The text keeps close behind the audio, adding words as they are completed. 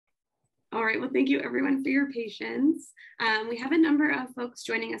All right, well, thank you everyone for your patience. We have a number of folks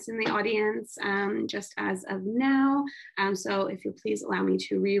joining us in the audience just as of now. So if you'll please allow me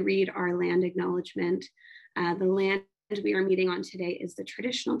to reread our land acknowledgement. The land we are meeting on today is the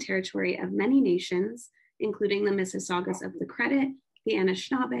traditional territory of many nations, including the Mississaugas of the Credit, the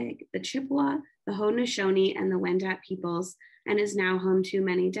Anishinaabe, the Chippewa, the Haudenosaunee, and the Wendat peoples, and is now home to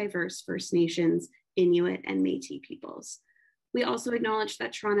many diverse First Nations, Inuit, and Métis peoples. We also acknowledge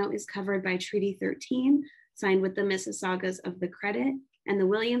that Toronto is covered by Treaty 13, signed with the Mississaugas of the Credit, and the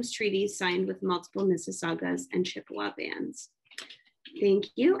Williams Treaty, signed with multiple Mississaugas and Chippewa bands. Thank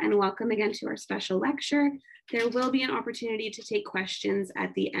you, and welcome again to our special lecture. There will be an opportunity to take questions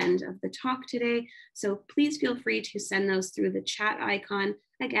at the end of the talk today, so please feel free to send those through the chat icon.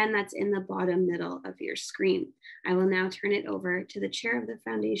 Again, that's in the bottom middle of your screen. I will now turn it over to the chair of the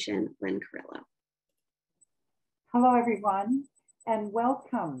foundation, Lynn Carrillo. Hello, everyone, and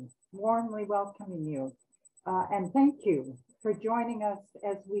welcome, warmly welcoming you. And thank you for joining us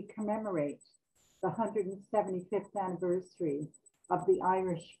as we commemorate the 175th anniversary of the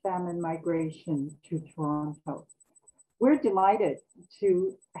Irish Famine Migration to Toronto. We're delighted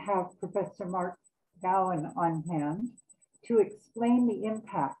to have Professor Mark McGowan on hand to explain the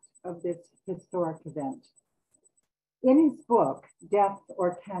impact of this historic event. In his book, Death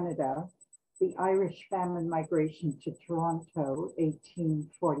or Canada, The Irish Famine Migration to Toronto,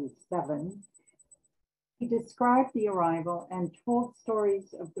 1847, he described the arrival and told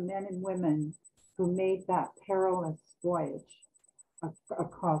stories of the men and women who made that perilous voyage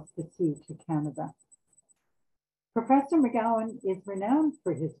across the sea to Canada. Professor McGowan is renowned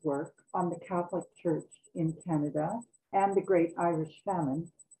for his work on the Catholic Church in Canada and the Great Irish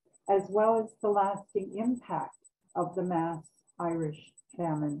Famine, as well as the lasting impact of the mass Irish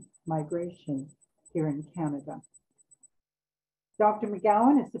famine migration here in Canada. Dr.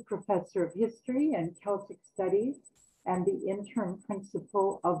 McGowan is a professor of history and Celtic studies and the interim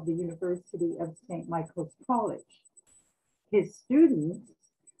principal of the University of St. Michael's College. His students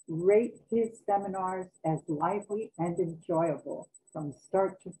rate his seminars as lively and enjoyable from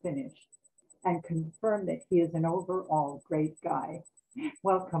start to finish and confirm that he is an overall great guy.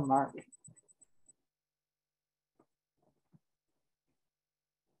 Welcome, Mark.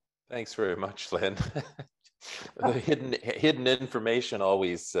 Thanks very much, Lynn. The hidden information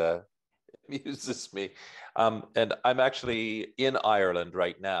always amuses me. And I'm actually in Ireland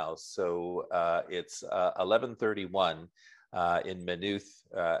right now. So it's 11:31 in Maynooth,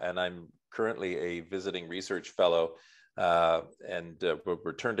 and I'm currently a visiting research fellow and will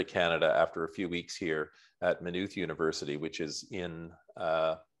return to Canada after a few weeks here at Maynooth University, which is in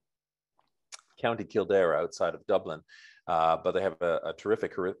County Kildare outside of Dublin. But they have a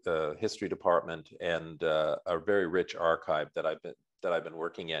terrific history department and a very rich archive that I've been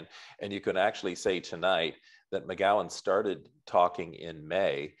working in. And you can actually say tonight that McGowan started talking in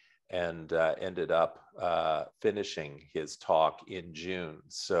May and ended up finishing his talk in June.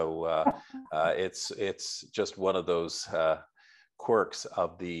 So it's just one of those quirks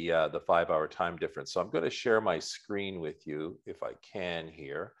of the 5-hour time difference. So I'm going to share my screen with you if I can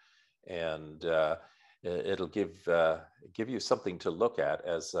here, and it'll give you something to look at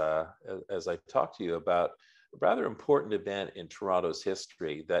as I talk to you about a rather important event in Toronto's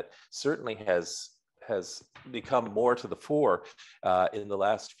history that certainly has become more to the fore in the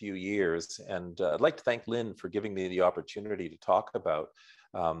last few years. And I'd like to thank Lynn for giving me the opportunity to talk about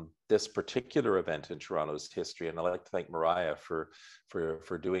this particular event in Toronto's history. And I'd like to thank Mariah for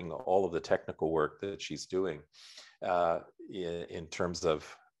doing all of the technical work that she's doing in terms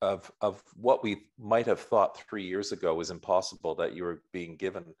of what we might have thought 3 years ago was impossible, that you were being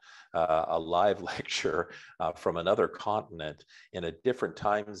given a live lecture from another continent in a different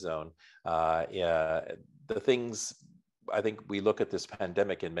time zone. The things, I think we look at this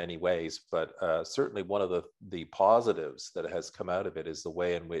pandemic in many ways, but certainly one of the positives that has come out of it is the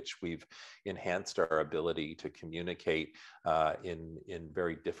way in which we've enhanced our ability to communicate in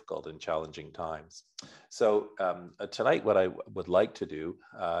very difficult and challenging times. So tonight, what I would like to do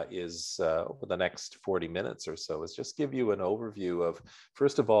is, over the next 40 minutes or so, is just give you an overview of,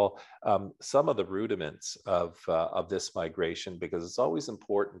 first of all, some of the rudiments of this migration, because it's always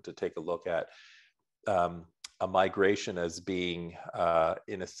important to take a look at a migration as being,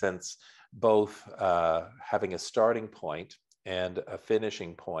 in a sense, both having a starting point and a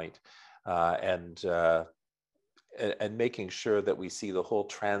finishing point, and making sure that we see the whole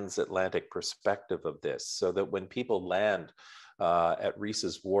transatlantic perspective of this, so that when people land at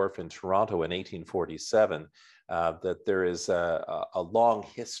Rees's Wharf in Toronto in 1847, that there is a long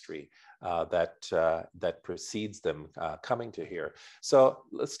history that precedes them coming to here. So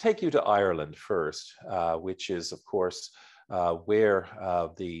let's take you to Ireland first, which is, of course, where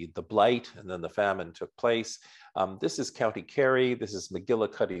the blight and then the famine took place. This is County Kerry. This is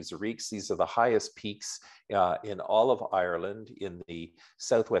McGillicuddy's Reeks. These are the highest peaks in all of Ireland in the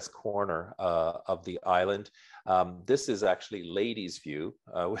southwest corner of the island. This is actually Ladies View,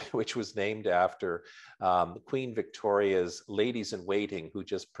 which was named after Queen Victoria's ladies in waiting, who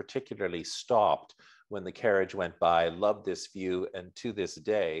just particularly stopped when the carriage went by, loved this view, and to this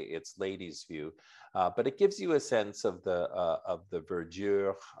day, it's Ladies View. But it gives you a sense of the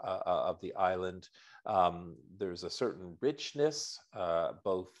verdure of the island. There's a certain richness,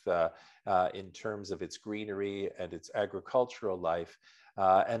 both in terms of its greenery and its agricultural life.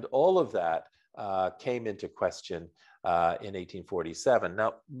 And all of that came into question in 1847.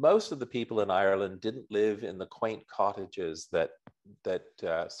 Now, most of the people in Ireland didn't live in the quaint cottages that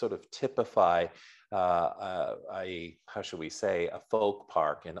sort of typify how should we say, a folk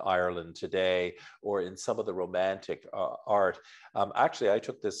park in Ireland today, or in some of the romantic art. Actually, I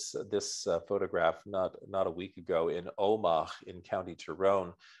took this photograph not a week ago in Omagh in County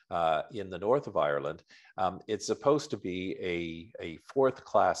Tyrone in the north of Ireland. It's supposed to be a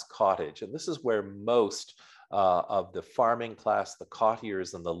fourth-class cottage, and this is where most of the farming class, the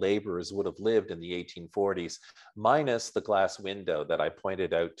cottiers and the laborers would have lived in the 1840s, minus the glass window that I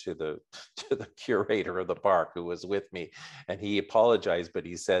pointed out to the curator of the park who was with me. And he apologized, but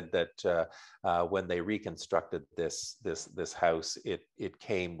he said that when they reconstructed this house, it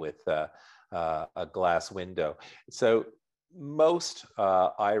came with a glass window. So most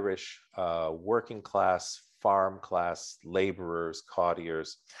Irish working class, farm class laborers,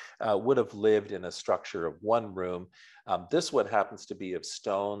 cottiers would have lived in a structure of one room. This one happens to be of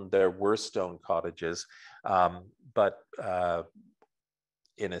stone. There were stone cottages, but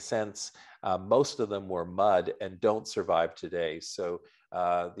in a sense, most of them were mud and don't survive today. So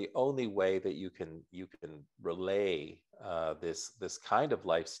the only way that you can relay this kind of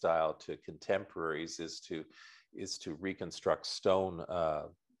lifestyle to contemporaries is to reconstruct stone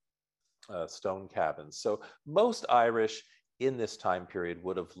cabins. So most Irish in this time period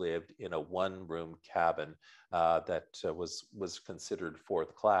would have lived in a one-room cabin that was considered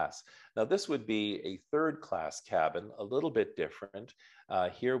fourth class. Now this would be a third-class cabin, a little bit different.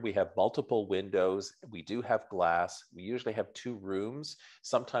 Here we have multiple windows. We do have glass. We usually have two rooms,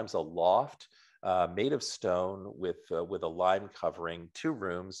 sometimes a loft made of stone with a lime covering, two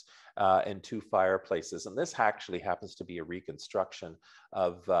rooms and two fireplaces. And this actually happens to be a reconstruction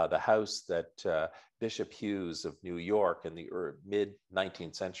of the house that Bishop Hughes of New York in the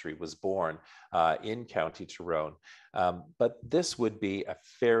mid-19th century was born in County Tyrone. But this would be a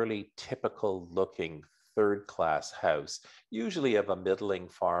fairly typical looking third-class house, usually of a middling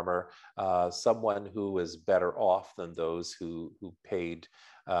farmer, someone who was better off than those who paid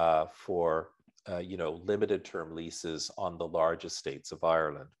for limited term leases on the large estates of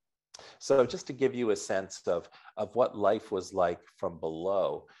Ireland. So just to give you a sense of what life was like from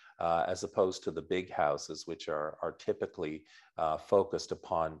below, as opposed to the big houses, which are typically focused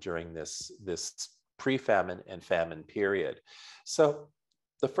upon during this pre-famine and famine period. So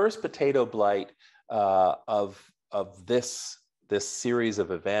the first potato blight of this series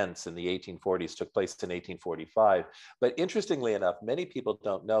of events in the 1840s took place in 1845. But interestingly enough, many people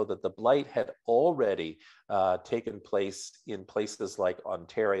don't know that the blight had already taken place in places like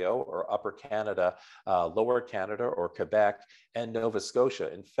Ontario or Upper Canada, Lower Canada or Quebec, and Nova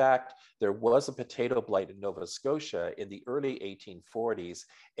Scotia. In fact, there was a potato blight in Nova Scotia in the early 1840s,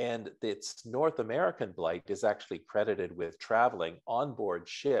 and its North American blight is actually credited with traveling on board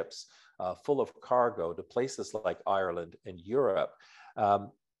ships full of cargo to places like Ireland and Europe.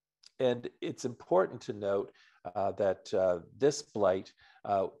 And it's important to note that this blight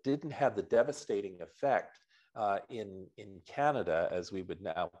didn't have the devastating effect in Canada, as we would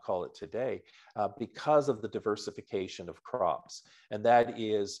now call it today, because of the diversification of crops. And that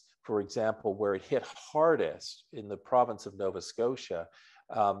is, for example, where it hit hardest in the province of Nova Scotia,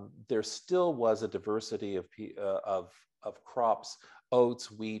 there still was a diversity of crops,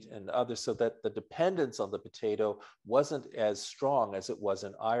 oats, wheat, and others, so that the dependence on the potato wasn't as strong as it was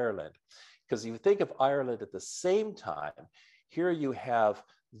in Ireland. Because if you think of Ireland at the same time, here you have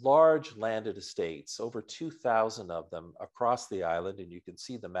large landed estates, over 2,000 of them across the island, and you can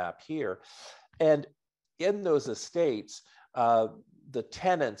see the map here. And in those estates, the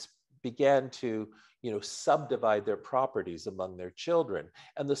tenants began to subdivide their properties among their children.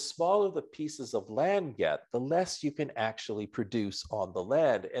 And the smaller the pieces of land get, the less you can actually produce on the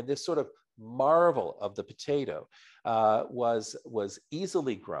land. And this sort of marvel of the potato, was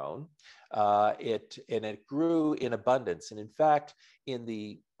easily grown. It grew in abundance. And in fact, in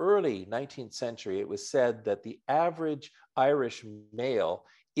the early 19th century, it was said that the average Irish male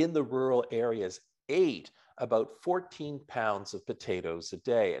in the rural areas ate about 14 pounds of potatoes a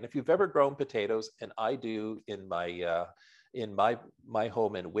day. And if you've ever grown potatoes, and I do in my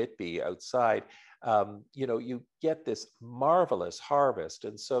home in Whitby outside, you know, you get this marvelous harvest.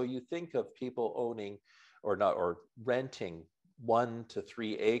 And so you think of people owning or renting 1 to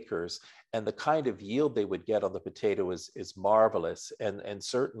 3 acres, and the kind of yield they would get on the potato is marvelous, and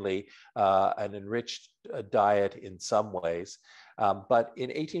certainly an enriched diet in some ways. But in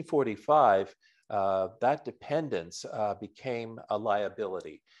 1845, that dependence became a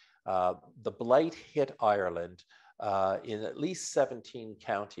liability. The blight hit Ireland in at least 17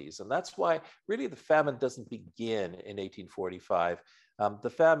 counties. And that's why really the famine doesn't begin in 1845. The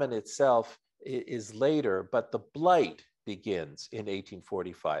famine itself is later, but the blight begins in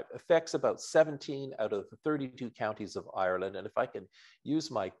 1845, affects about 17 out of the 32 counties of Ireland. And if I can use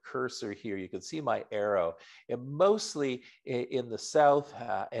my cursor here, you can see my arrow, and mostly in the south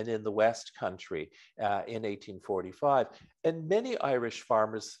and in the west country in 1845. And many Irish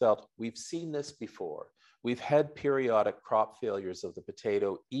farmers felt, we've seen this before. We've had periodic crop failures of the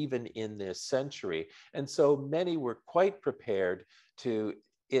potato even in this century. And so many were quite prepared to,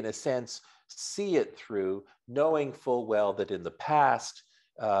 in a sense, see it through, knowing full well that in the past,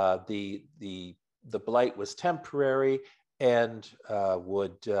 the blight was temporary and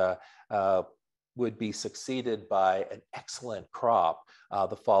would be succeeded by an excellent crop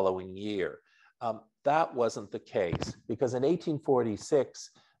the following year. That wasn't the case, because in 1846,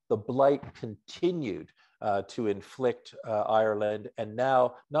 the blight continued to inflict Ireland, and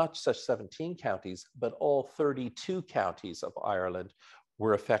now not just 17 counties, but all 32 counties of Ireland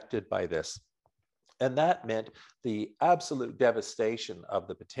were affected by this. And that meant the absolute devastation of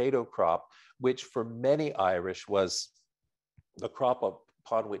the potato crop, which for many Irish was the crop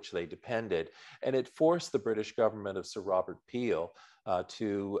upon which they depended. And it forced the British government of Sir Robert Peel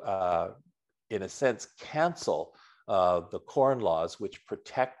to, in a sense, cancel the Corn Laws, which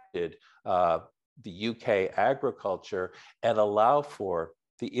protected the UK agriculture and allow for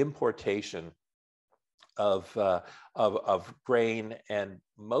the importation of grain, and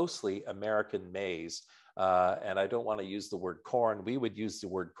mostly American maize. And I don't want to use the word corn. We would use the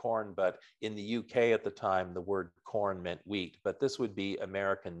word corn, but in the UK at the time, the word corn meant wheat. But this would be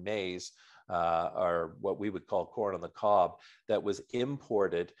American maize, or what we would call corn on the cob, that was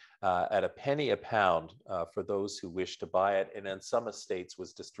imported at a penny a pound for those who wished to buy it. And in some estates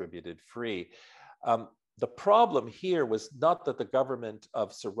was distributed free. The problem here was not that the government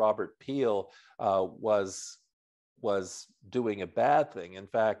of Sir Robert Peel was doing a bad thing. In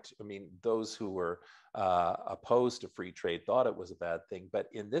fact, I mean, those who were opposed to free trade thought it was a bad thing. But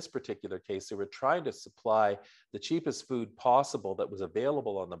in this particular case, they were trying to supply the cheapest food possible that was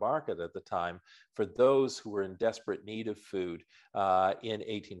available on the market at the time for those who were in desperate need of food in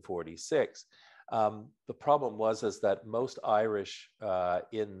 1846. The problem was that most Irish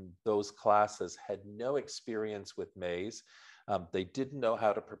in those classes had no experience with maize. They didn't know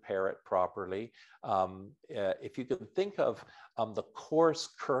how to prepare it properly. If you can think of the coarse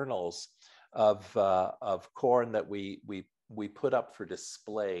kernels of corn that we put up for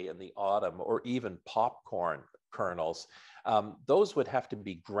display in the autumn, or even popcorn kernels, those would have to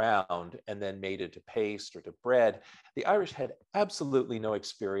be ground and then made into paste or to bread. The Irish had absolutely no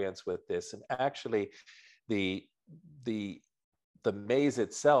experience with this, and actually the maize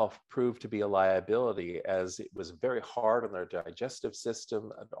itself proved to be a liability, as it was very hard on their digestive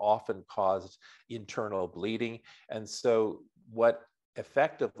system and often caused internal bleeding. And so what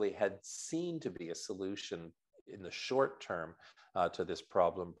effectively had seemed to be a solution in the short term to this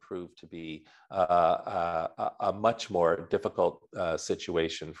problem proved to be a much more difficult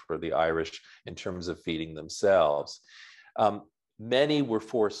situation for the Irish in terms of feeding themselves. Many were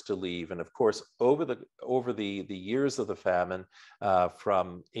forced to leave, and of course, over the years of the famine,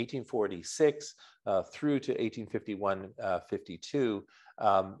 from 1846 through to 1851-52,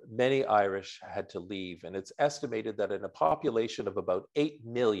 many Irish had to leave, and it's estimated that in a population of about 8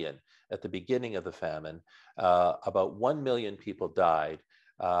 million at the beginning of the famine, about 1 million people died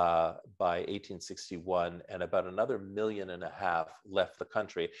by 1861, and about another 1.5 million left the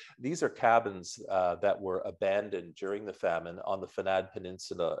country. These are cabins that were abandoned during the famine on the Fanaid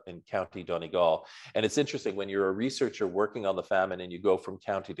Peninsula in County Donegal. And it's interesting when you're a researcher working on the famine and you go from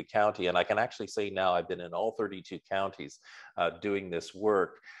county to county, and I can actually say now I've been in all 32 counties doing this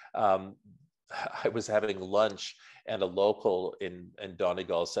work. I was having lunch and a local in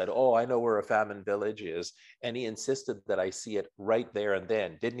Donegal said, "Oh, I know where a famine village is." And he insisted that I see it right there and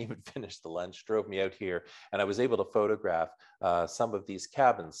then, didn't even finish the lunch, drove me out here, and I was able to photograph some of these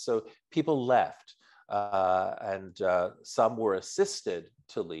cabins. So people left, and some were assisted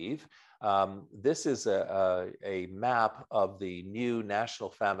to leave. This is a map of the new National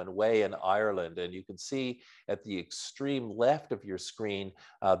Famine Way in Ireland, and you can see at the extreme left of your screen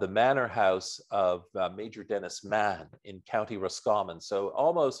the manor house of Major Dennis Mann in County Roscommon, so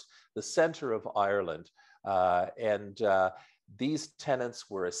almost the center of Ireland. These tenants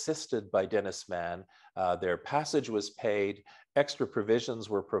were assisted by Dennis Mann. Their passage was paid, extra provisions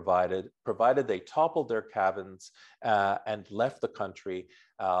were provided they toppled their cabins and left the country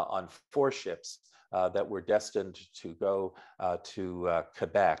on 4 ships that were destined to go to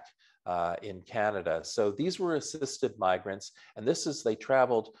Quebec in Canada. So these were assisted migrants, and they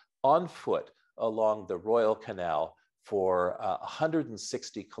traveled on foot along the Royal Canal for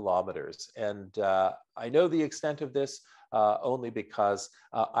 160 kilometers. And I know the extent of this only because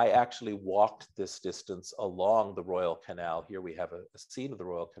I actually walked this distance along the Royal Canal. Here we have a scene of the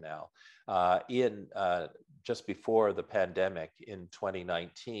Royal Canal just before the pandemic in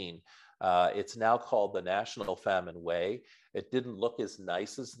 2019. It's now called the National Famine Way. It didn't look as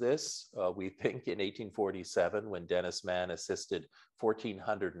nice as this, we think, in 1847 when Dennis Mann assisted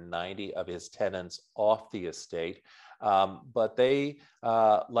 1,490 of his tenants off the estate. But they,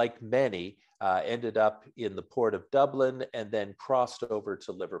 like many, ended up in the port of Dublin and then crossed over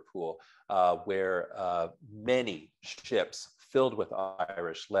to Liverpool, where many ships filled with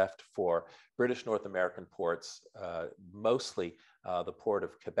Irish left for British North American ports, mostly the port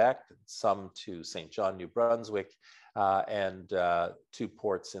of Quebec, some to St. John, New Brunswick, and 2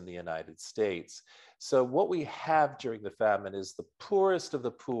 ports in the United States. So what we have during the famine is the poorest of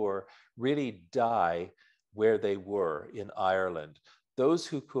the poor really die where they were in Ireland. Those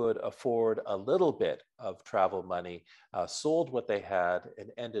who could afford a little bit of travel money sold what they had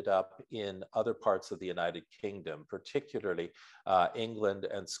and ended up in other parts of the United Kingdom, particularly England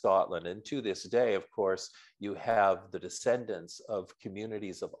and Scotland. And to this day, of course, you have the descendants of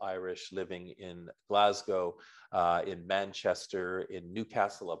communities of Irish living in Glasgow, in Manchester, in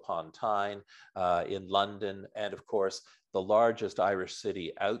Newcastle upon Tyne, in London, and of course, the largest Irish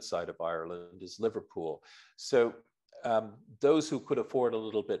city outside of Ireland is Liverpool. So those who could afford a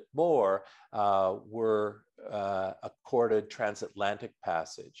little bit more were accorded transatlantic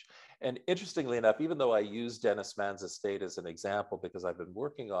passage. And interestingly enough, even though I use Dennis Mann's estate as an example because I've been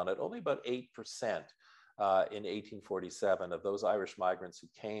working on it, only about 8% in 1847 of those Irish migrants who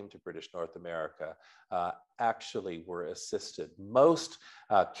came to British North America actually were assisted. Most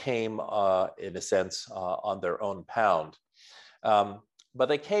came, in a sense, on their own pound. But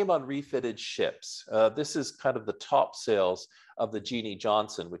they came on refitted ships. This is kind of the top sails of the Jeannie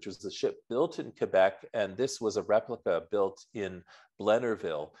Johnson, which was the ship built in Quebec, and this was a replica built in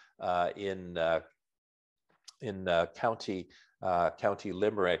Blennerville in County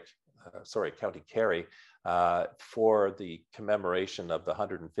Limerick, County Kerry, for the commemoration of the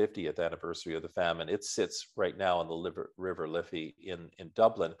 150th anniversary of the famine. It sits right now on the River Liffey in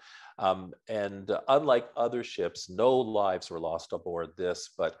Dublin. And unlike other ships, no lives were lost aboard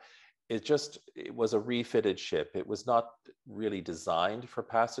this, but it was a refitted ship. It was not really designed for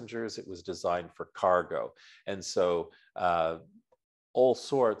passengers. It was designed for cargo. And so all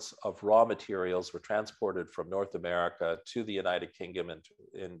sorts of raw materials were transported from North America to the United Kingdom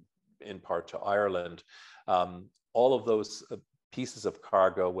and in part to Ireland. All of those pieces of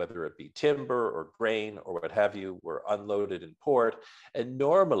cargo, whether it be timber or grain or what have you, were unloaded in port. And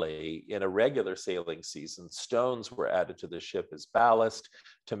normally in a regular sailing season, stones were added to the ship as ballast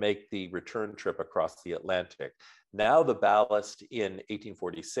to make the return trip across the Atlantic. Now the ballast in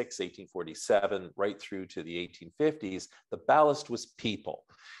 1846, 1847, right through to the 1850s, the ballast was people.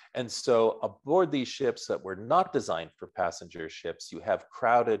 And so aboard these ships that were not designed for passenger ships, you have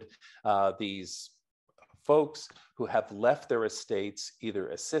crowded these folks who have left their estates, either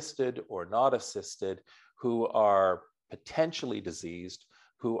assisted or not assisted, who are potentially diseased,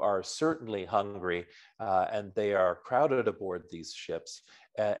 who are certainly hungry, and they are crowded aboard these ships,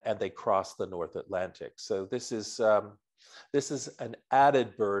 and they cross the North Atlantic. So this is an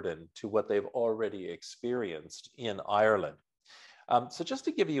added burden to what they've already experienced in Ireland. So just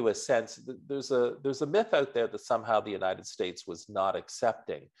to give you a sense, there's a myth out there that somehow the United States was not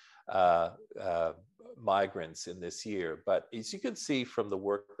accepting migrants in this year. But as you can see from the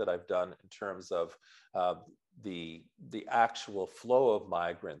work that I've done in terms of the actual flow of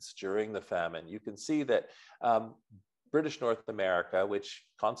migrants during the famine, you can see that British North America, which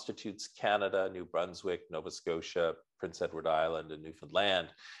constitutes Canada, New Brunswick, Nova Scotia, Prince Edward Island, and Newfoundland,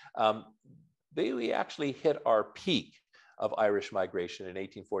 we actually hit our peak of Irish migration in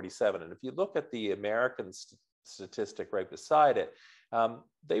 1847. And if you look at the American statistic right beside it,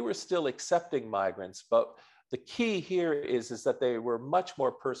 they were still accepting migrants, but the key here is that they were much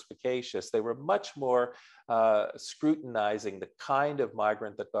more perspicacious. They were much more scrutinizing the kind of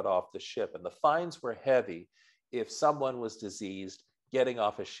migrant that got off the ship. And the fines were heavy if someone was diseased getting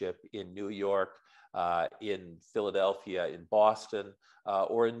off a ship in New York, in Philadelphia, in Boston,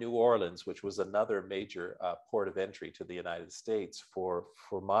 or in New Orleans, which was another major port of entry to the United States for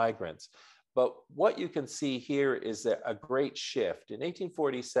migrants. But what you can see here is a great shift. In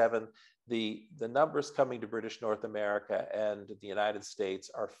 1847, the numbers coming to British North America and the United States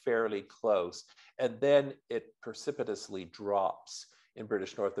are fairly close. And then it precipitously drops in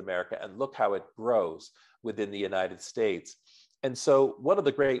British North America. And look how it grows within the United States. And so one of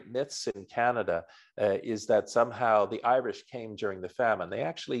the great myths in Canada is that somehow the Irish came during the famine. They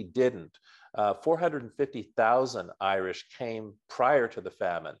actually didn't. 450,000 Irish came prior to the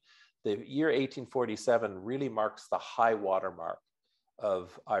famine. The year 1847 really marks the high watermark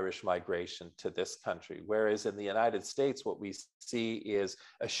of Irish migration to this country. Whereas in the United States, what we see is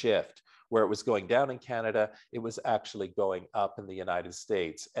a shift. Where it was going down in Canada, it was actually going up in the United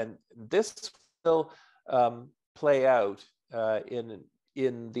States. And this will play out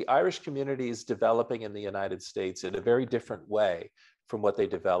in the Irish communities developing in the United States in a very different way from what they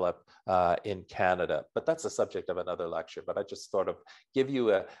develop in Canada. But that's the subject of another lecture, but I just thought of give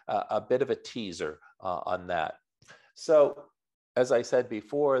you a bit of a teaser on that. So as I said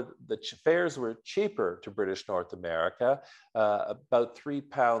before, the fares were cheaper to British North America, about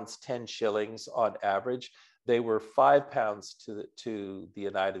 £3, 10 shillings on average. They were £5 to the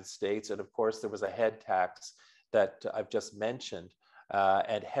United States. And of course, there was a head tax that I've just mentioned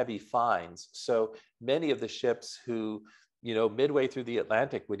and heavy fines. So many of the ships who, midway through the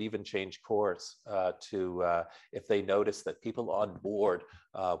Atlantic would even change course if they noticed that people on board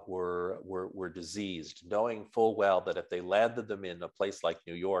were diseased, knowing full well that if they landed them in a place like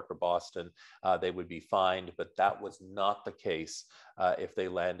New York or Boston, they would be fined. But that was not the case if they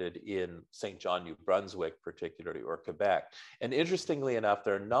landed in St. John, New Brunswick, particularly, or Quebec. And interestingly enough,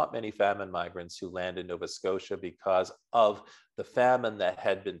 there are not many famine migrants who land in Nova Scotia because of the famine that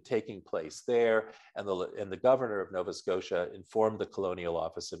had been taking place there. And the governor of Nova Scotia informed the colonial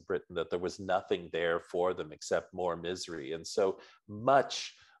office in Britain that there was nothing there for them except more misery. And so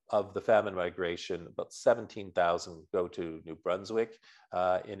much of the famine migration, about 17,000 go to New Brunswick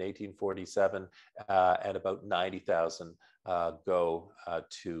in 1847, and about 90,000 go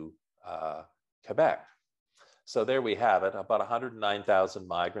to Quebec. So there we have it, about 109,000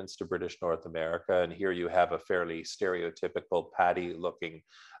 migrants to British North America. And here you have a fairly stereotypical Paddy-looking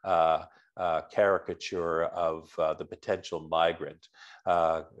caricature of the potential migrant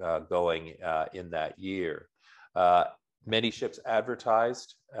going in that year. Many ships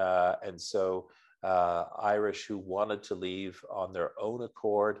advertised, and so Irish who wanted to leave on their own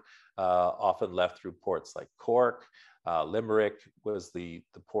accord often left through ports like Cork. Limerick was the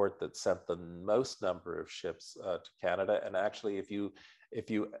port that sent the most number of ships to Canada. And actually, if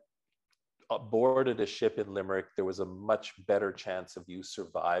you boarded a ship in Limerick, there was a much better chance of you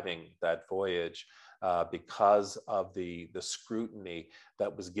surviving that voyage because of the scrutiny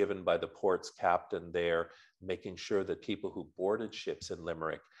that was given by the port's captain there, making sure that people who boarded ships in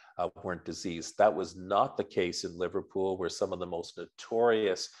Limerick weren't diseased. That was not the case in Liverpool, where some of the most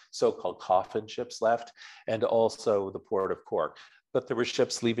notorious so-called coffin ships left, and also the port of Cork. But there were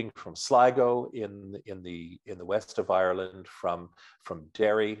ships leaving from Sligo in the west of Ireland, from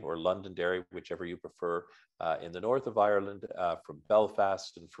Derry or Londonderry, whichever you prefer, in the north of Ireland, from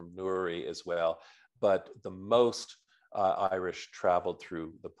Belfast and from Newry as well. But the most Irish traveled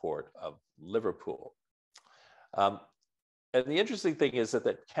through the port of Liverpool. And the interesting thing is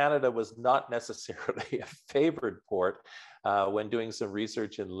that Canada was not necessarily a favored port. When doing some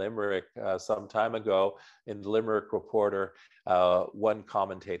research in Limerick some time ago, in the Limerick Reporter, one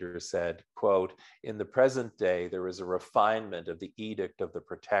commentator said, quote, "In the present day, there is a refinement of the Edict of the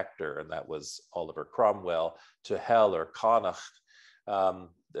Protector," and that was Oliver Cromwell, "to hell or Connacht." And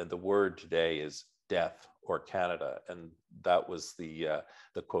the word today is death or Canada. And that was the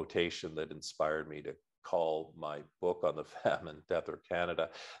quotation that inspired me to call my book on the famine, Death or Canada.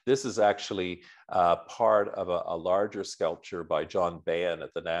 This is actually part of a larger sculpture by John Bain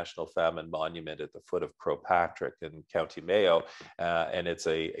at the National Famine Monument at the foot of Croagh Patrick in County Mayo. And it's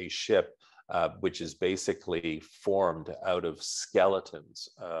a ship which is basically formed out of skeletons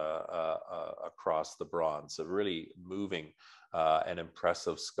across the bronze. So really moving and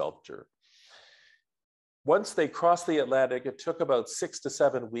impressive sculpture. Once they crossed the Atlantic, it took about 6 to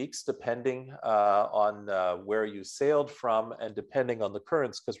 7 weeks, depending on where you sailed from and depending on the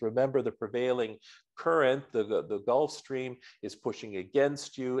currents, because remember the prevailing current, the Gulf Stream, is pushing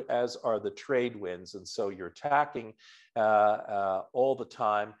against you, as are the trade winds. And so you're tacking all the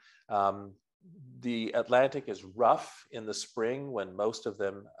time. The Atlantic is rough in the spring when most of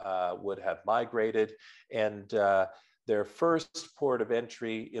them would have migrated, and their first port of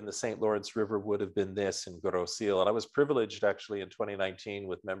entry in the St. Lawrence River would have been this in Gros Isle. And I was privileged actually in 2019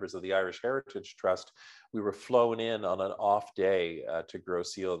 with members of the Irish Heritage Trust. We were flown in on an off day to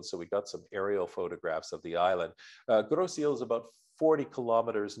Gros Isle, and so we got some aerial photographs of the island. Gros Isle is about 40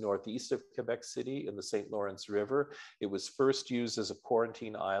 kilometers northeast of Quebec City in the St. Lawrence River. It was first used as a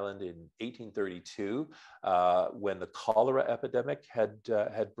quarantine island in 1832 when the cholera epidemic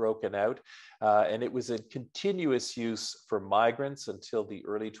had broken out. And it was in continuous use for migrants until the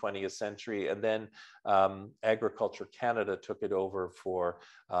early 20th century. And then Agriculture Canada took it over for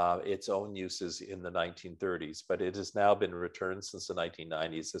its own uses in the 1930s. But it has now been returned since the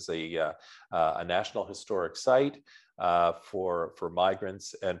 1990s as a National Historic Site for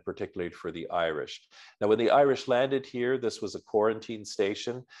migrants and particularly for the Irish. Now, when the Irish landed here, this was a quarantine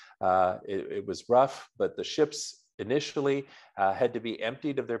station. It was rough, but the ships initially had to be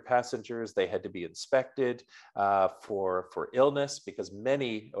emptied of their passengers. They had to be inspected for illness, because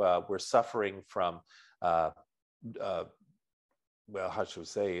many were suffering from well, how should we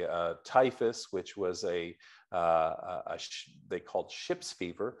say, typhus, which was they called ship's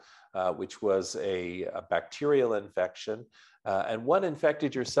fever, which was a bacterial infection. And one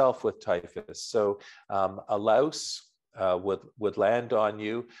infected yourself with typhus. So a louse would land on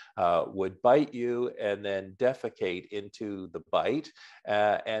you, would bite you, and then defecate into the bite.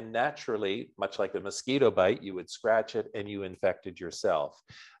 And naturally, much like a mosquito bite, you would scratch it and you infected yourself.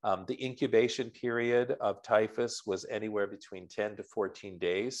 The incubation period of typhus was anywhere between 10 to 14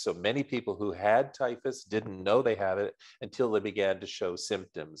 days. So many people who had typhus didn't know they had it until they began to show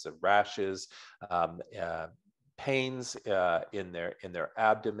symptoms of rashes, pains in their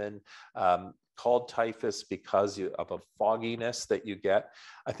abdomen, called typhus because of a fogginess that you get.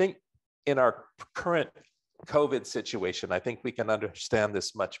 I think in our current COVID situation, I think we can understand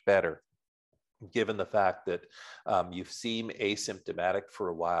this much better, given the fact that you seem asymptomatic for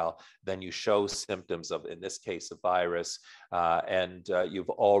a while, then you show symptoms of, in this case, a virus, and you've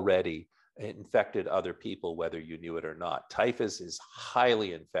already infected other people, whether you knew it or not. Typhus is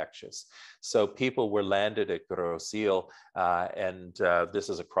highly infectious. So people were landed at Gros Isle, and this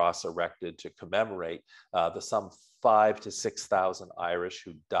is a cross erected to commemorate the some 5,000 to 6,000 Irish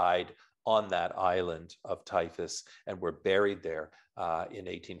who died on that island of typhus and were buried there in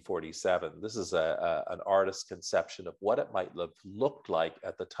 1847. This is an artist's conception of what it might look like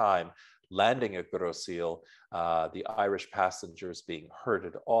at the time, landing at Gros Isle, the Irish passengers being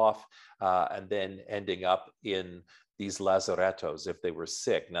herded off, and then ending up in these lazarettos if they were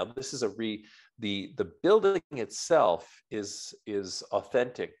sick. Now, this is the building itself is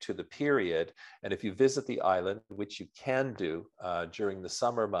authentic to the period. And if you visit the island, which you can do during the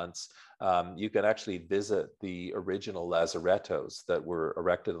summer months, you can actually visit the original lazarettos that were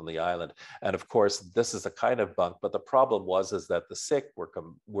erected on the island. And of course, this is a kind of bunk, but the problem is that the sick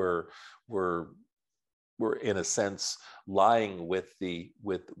were in a sense lying with the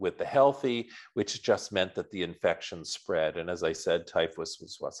healthy, which just meant that the infection spread. And as I said, typhus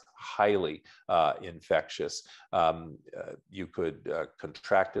was highly infectious. You could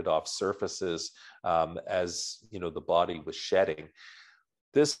contract it off surfaces as the body was shedding.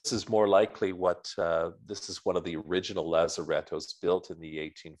 This is more likely this is one of the original lazarettos built in the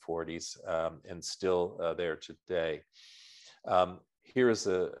 1840s and still there today. Here is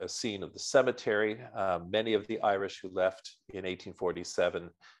a scene of the cemetery. Many of the Irish who left in 1847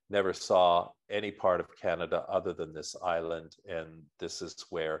 never saw any part of Canada other than this island, and this is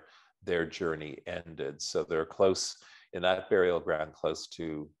where their journey ended. So they're close, in that burial ground, close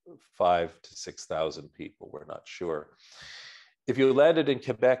to 5,000 to 6,000 people. We're not sure. If you landed in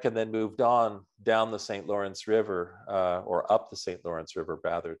Quebec and then moved on down the St. Lawrence River, or up the St. Lawrence River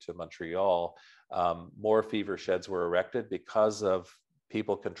rather, to Montreal, more fever sheds were erected because of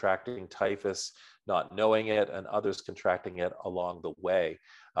people contracting typhus, not knowing it, and others contracting it along the way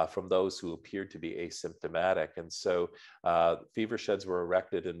from those who appeared to be asymptomatic. And so fever sheds were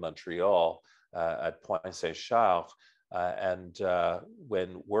erected in Montreal at Pointe Saint-Charles,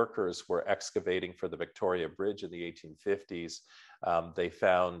 When workers were excavating for the Victoria Bridge in the 1850s, they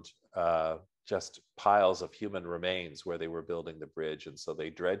found just piles of human remains where they were building the bridge. And so they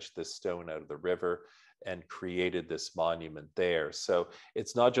dredged this stone out of the river and created this monument there. So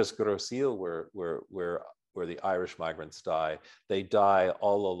it's not just Gros Isle where the Irish migrants die. They die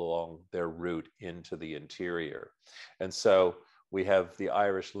all along their route into the interior. And so we have the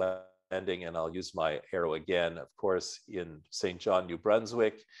Irish landing, and I'll use my arrow again, of course, in St. John, New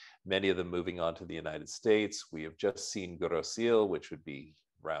Brunswick, many of them moving on to the United States. We have just seen Gros Isle, which would be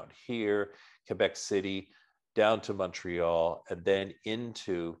around here, Quebec City, down to Montreal, and then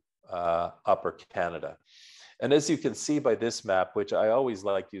into Upper Canada. And as you can see by this map, which I always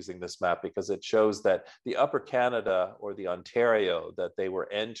like using this map because it shows that the Upper Canada, or the Ontario that they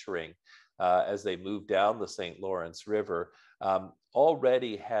were entering as they moved down the St. Lawrence River,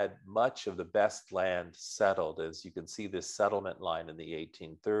 already had much of the best land settled. As you can see, this settlement line in the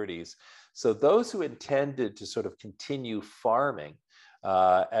 1830s. So those who intended to sort of continue farming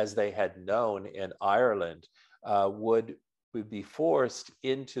as they had known in Ireland would be forced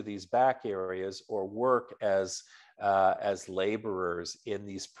into these back areas or work as laborers in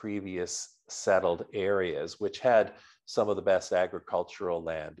these previous settled areas, which had some of the best agricultural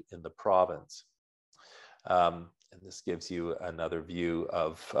land in the province. And this gives you another view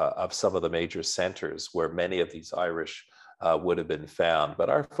of some of the major centers where many of these Irish would have been found. But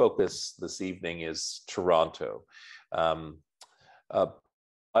our focus this evening is Toronto.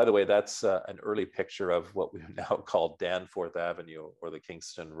 By the way, that's an early picture of what we now call Danforth Avenue, or the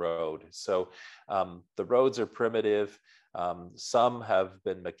Kingston Road. So the roads are primitive. Some have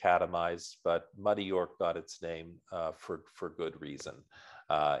been macadamized, but Muddy York got its name for good reason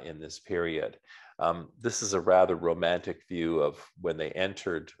in this period. This is a rather romantic view of when they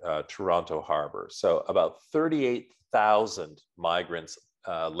entered Toronto Harbor. So about 38,000 migrants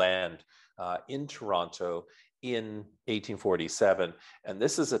land in Toronto in 1847. And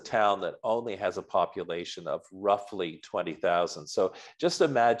this is a town that only has a population of roughly 20,000. So just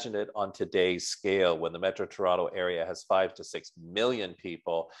imagine it on today's scale, when the Metro Toronto area has 5 to 6 million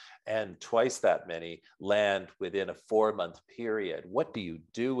people and twice that many land within a 4-month period. What do you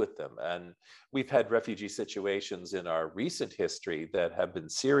do with them? And we've had refugee situations in our recent history that have been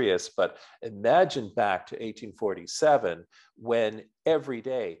serious, but imagine back to 1847, when every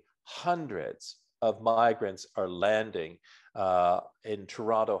day hundreds of migrants are landing in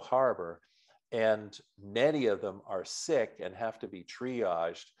Toronto Harbor, and many of them are sick and have to be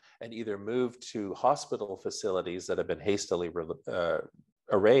triaged and either moved to hospital facilities that have been hastily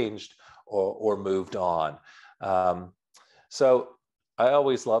arranged or moved on. So I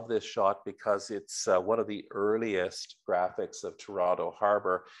always love this shot because it's one of the earliest graphics of Toronto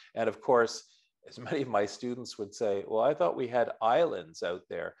Harbor. And of course, as many of my students would say, well, I thought we had islands out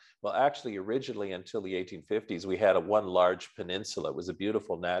there. Well, actually, originally, until the 1850s, we had one large peninsula. It was a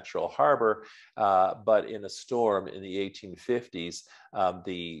beautiful natural harbor, but in a storm in the 1850s,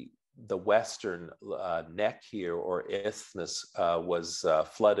 the western neck here, or isthmus, was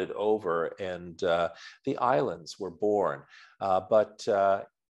flooded over, and the islands were born. But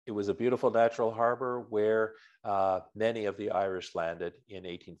it was a beautiful natural harbor where many of the Irish landed in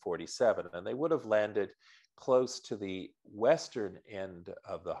 1847, and they would have landed close to the western end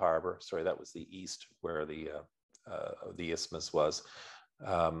of the harbor. Sorry, that was the east where the isthmus was.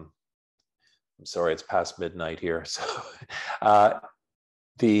 I'm sorry, it's past midnight here. So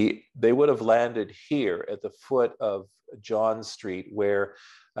they would have landed here at the foot of John Street, where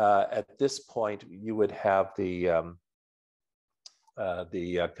at this point you would have the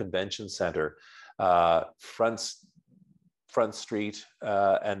convention center, Front Street,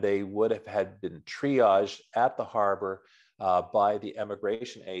 and they would have been triaged at the harbor by the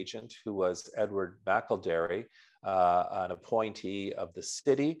immigration agent, who was Edward McElderry, an appointee of the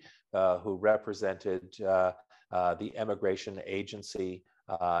city, who represented the immigration agency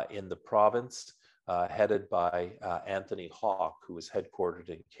in the province, headed by Anthony Hawke, who was headquartered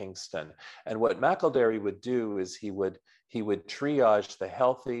in Kingston. And what McElderry would do is he would triage the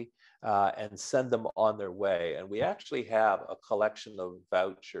healthy and send them on their way. And we actually have a collection of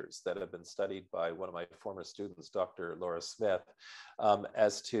vouchers that have been studied by one of my former students, Dr. Laura Smith,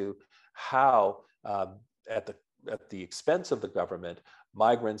 as to how at the expense of the government,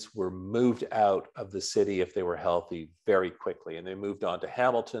 migrants were moved out of the city if they were healthy very quickly. And they moved on to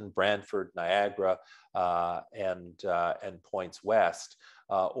Hamilton, Brantford, Niagara, and points west,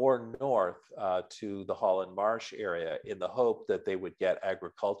 or north to the Holland Marsh area, in the hope that they would get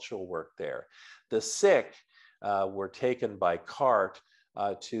agricultural work there. The sick were taken by cart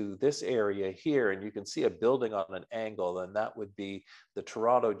to this area here, and you can see a building on an angle, and that would be the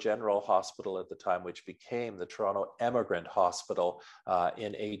Toronto General Hospital at the time, which became the Toronto Emigrant Hospital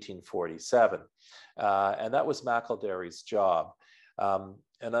in 1847. And that was McElderry's job.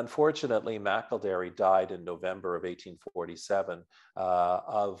 And unfortunately, McElderry died in November of 1847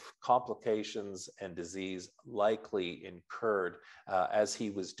 of complications and disease likely incurred as he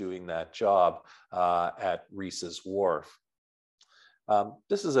was doing that job at Rees's Wharf.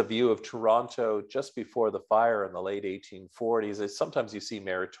 This is a view of Toronto just before the fire in the late 1840s. Sometimes you see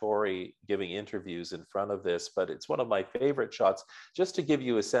Meritori giving interviews in front of this, but it's one of my favorite shots just to give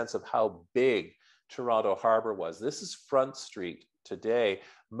you a sense of how big Toronto Harbor was. This is Front Street today.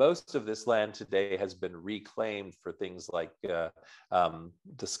 Most of this land today has been reclaimed for things like the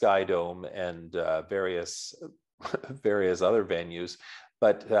Sky Dome and various other venues.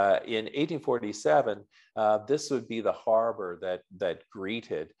 But in 1847, this would be the harbor that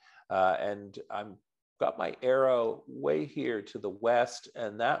greeted. And I've got my arrow way here to the west,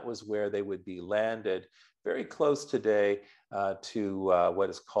 and that was where they would be landed, very close today to what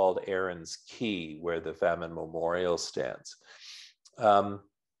is called Aaron's Quay, where the Famine Memorial stands.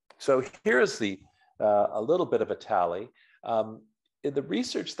 So here's a little bit of a tally. In the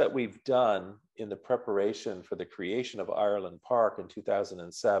research that we've done in the preparation for the creation of Ireland Park in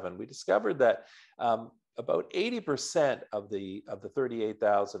 2007, we discovered that about 80% of the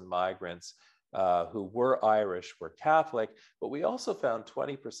 38,000 migrants who were Irish were Catholic, but we also found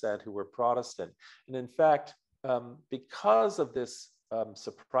 20% who were Protestant. And in fact, because of this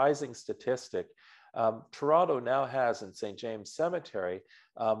surprising statistic, Toronto now has in St. James Cemetery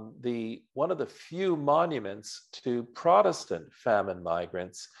one of the few monuments to Protestant famine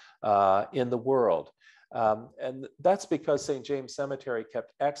migrants in the world. And that's because St. James Cemetery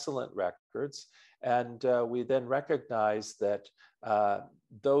kept excellent records. And we then recognized that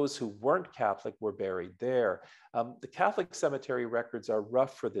those who weren't Catholic were buried there. The Catholic cemetery records are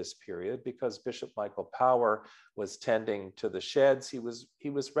rough for this period because Bishop Michael Power was tending to the sheds. He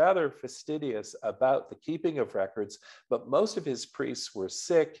was rather fastidious about the keeping of records, but most of his priests were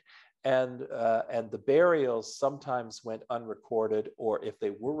sick, and the burials sometimes went unrecorded, or if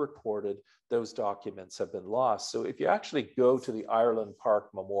they were recorded, those documents have been lost. So if you actually go to the Ireland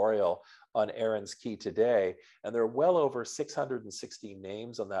Park Memorial on Aaron's Quay today, and there are well over 660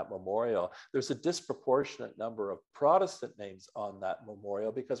 names on that memorial, there's a disproportionate number of Protestant names on that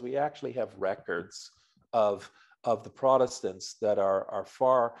memorial because we actually have records of the Protestants that are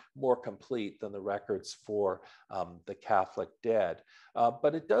far more complete than the records for the Catholic dead.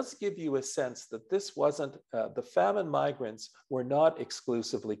 But it does give you a sense that this wasn't, the famine migrants were not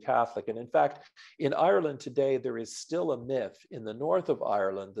exclusively Catholic. And in fact, in Ireland today, there is still a myth in the north of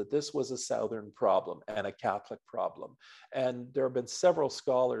Ireland that this was a Southern problem and a Catholic problem. And there have been several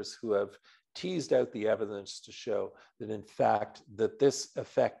scholars who have teased out the evidence to show that in fact, that this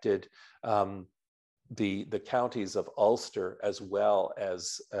affected the counties of Ulster as well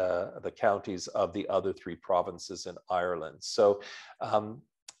as the counties of the other three provinces in Ireland. So of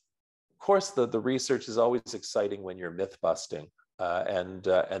course, the research is always exciting when you're myth busting. And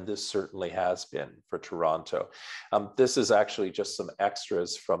this certainly has been for Toronto. This is actually just some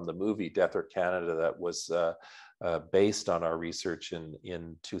extras from the movie Death or Canada that was based on our research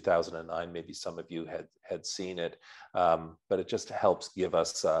in 2009. Maybe some of you had seen it, but it just helps give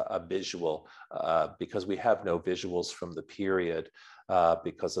us a visual because we have no visuals from the period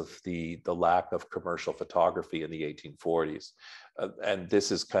because of the lack of commercial photography in the 1840s. And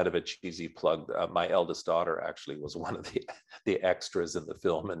this is kind of a cheesy plug. My eldest daughter actually was one of the extras in the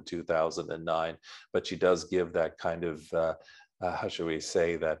film in 2009, but she does give that kind of how should we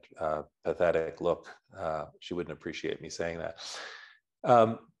say, that pathetic look. She wouldn't appreciate me saying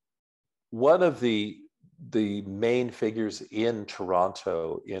that. One of the main figures in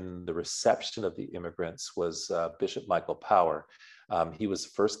Toronto in the reception of the immigrants was Bishop Michael Power. He was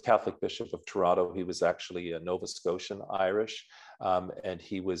the first Catholic bishop of Toronto. He was actually a Nova Scotian Irish, and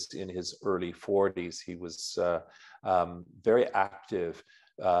he was in his early 40s. He was very active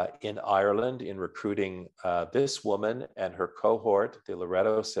in Ireland in recruiting this woman and her cohort, the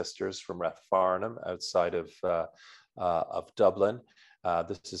Loretto sisters from Rathfarnham outside of Dublin.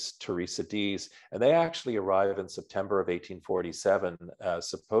 This is Teresa Dees, and they actually arrive in September of 1847,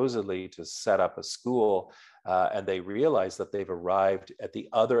 supposedly to set up a school, and they realize that they've arrived at the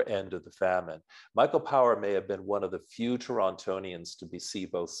other end of the famine. Michael Power may have been one of the few Torontonians to see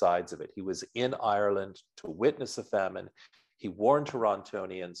both sides of it. He was in Ireland to witness the famine. He warned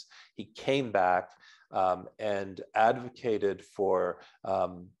Torontonians. He came back and advocated for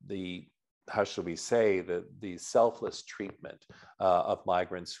the how should we say, the selfless treatment of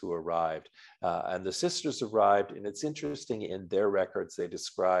migrants who arrived. And the sisters arrived, and it's interesting, in their records, they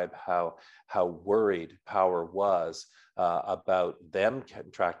describe how worried Power was about them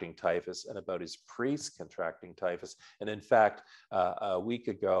contracting typhus and about his priests contracting typhus. And in fact, a week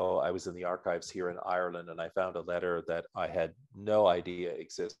ago, I was in the archives here in Ireland, and I found a letter that I had no idea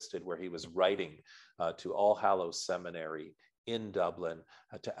existed, where he was writing to All Hallows Seminary in Dublin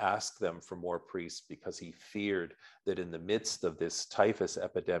to ask them for more priests, because he feared that in the midst of this typhus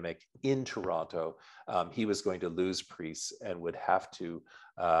epidemic in Toronto, he was going to lose priests and would have to,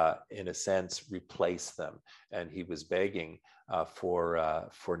 in a sense, replace them. And he was begging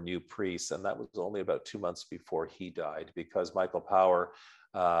for new priests. And that was only about 2 months before he died, because Michael Power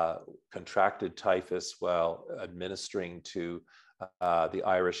contracted typhus while administering to the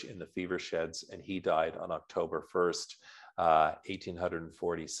Irish in the fever sheds, and he died on October 1st.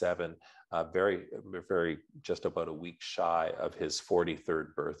 1847, very just about a week shy of his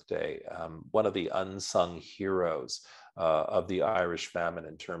 43rd birthday. One of the unsung heroes of the Irish famine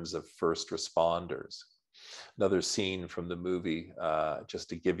in terms of first responders. Another scene from the movie, just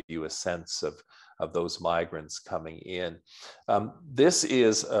to give you a sense of those migrants coming in. This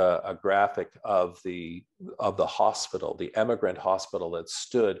is a graphic of the hospital, the emigrant hospital that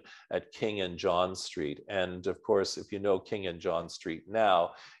stood at King and John Street. And of course, if you know King and John Street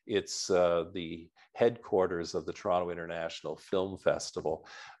now, it's the headquarters of the Toronto International Film Festival.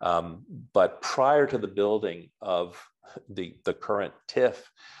 But prior to the building of the current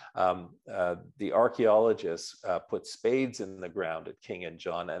TIFF, the archaeologists put spades in the ground at King and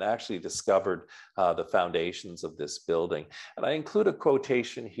John and actually discovered the foundations of this building. And I include a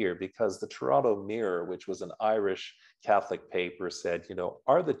quotation here because the Toronto Mirror, which was an Irish Catholic paper, said, you know,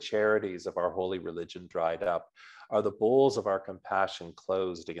 are the charities of our holy religion dried up? Are the bowls of our compassion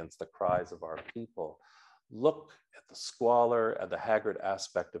closed against the cries of our people? Look at the squalor and the haggard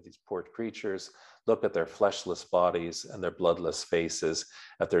aspect of these poor creatures. Look at their fleshless bodies and their bloodless faces,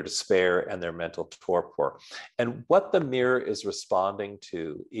 at their despair and their mental torpor. And what the Mirror is responding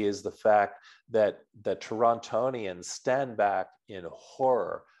to is the fact that Torontonians stand back in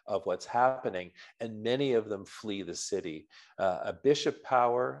horror of what's happening, and many of them flee the city. Bishop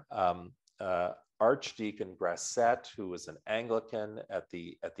Power, Archdeacon Grasset, who was an Anglican at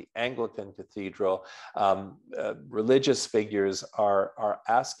the Anglican Cathedral, religious figures are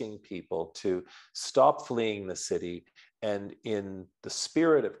asking people to stop fleeing the city, and in the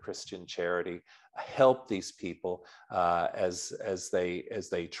spirit of Christian charity, help these people as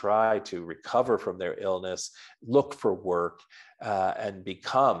they try to recover from their illness, look for work, and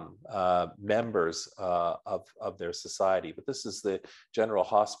become members of their society. But this is the General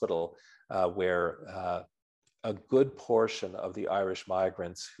Hospital, where a good portion of the Irish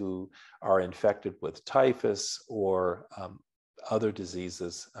migrants who are infected with typhus or other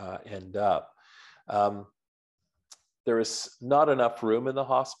diseases end up. There is not enough room in the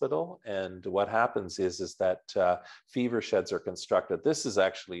hospital, and what happens is that fever sheds are constructed. This is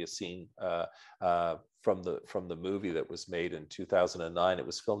actually a scene from the movie that was made in 2009. It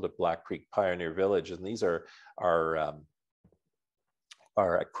was filmed at Black Creek Pioneer Village, and these are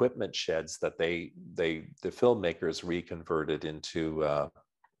equipment sheds that the filmmakers reconverted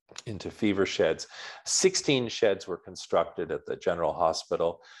into fever sheds. 16 sheds were constructed at the General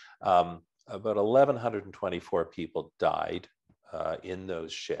Hospital. About 1,124 people died in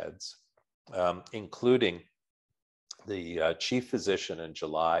those sheds, including the chief physician in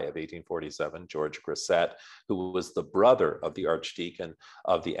July of 1847, George Grasset, who was the brother of the Archdeacon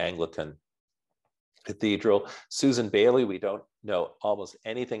of the Anglican Cathedral. Susan Bailey, we don't know almost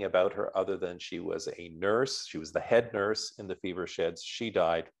anything about her other than she was a nurse. She was the head nurse in the fever sheds. She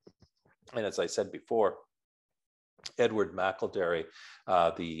died. And as I said before, Edward McElderry,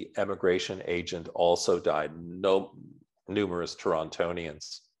 the emigration agent, also died. Numerous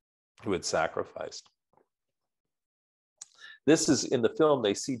Torontonians who had sacrificed. This is in the film,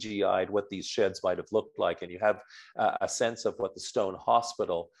 they CGI'd what these sheds might have looked like, and you have a sense of what the Stone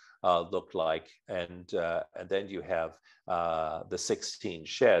Hospital looked like, and then you have the 16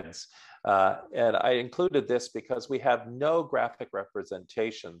 sheds. And I included this because we have no graphic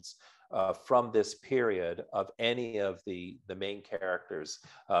representations from this period of any of the main characters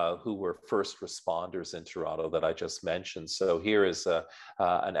who were first responders in Toronto that I just mentioned. So here is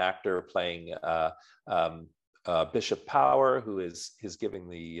an actor playing Bishop Power, who is giving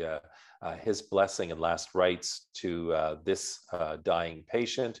his blessing and last rites to this dying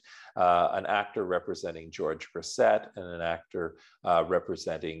patient, an actor representing George Grasset, and an actor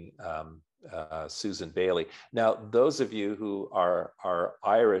representing Susan Bailey. Now, those of you who are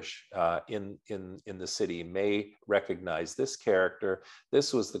Irish in the city may recognize this character.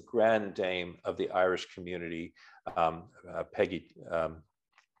 This was the grand dame of the Irish community, Peggy.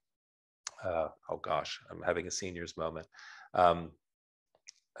 Oh gosh, I'm having a senior's moment.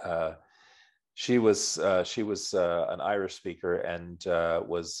 She was an Irish speaker and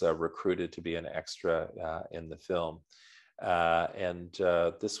was recruited to be an extra in the film.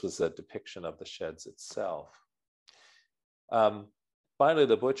 This was a depiction of the sheds itself. Finally,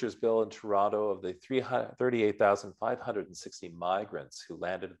 the Butcher's Bill in Toronto, of the 38,560 migrants who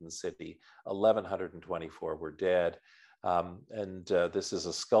landed in the city, 1,124 were dead. This is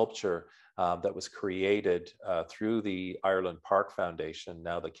a sculpture that was created through the Ireland Park Foundation,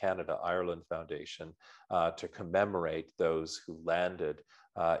 now the Canada Ireland Foundation, to commemorate those who landed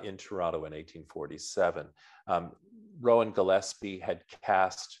in Toronto in 1847. Rowan Gillespie had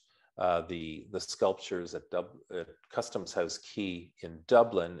cast the sculptures at Customs House Quay in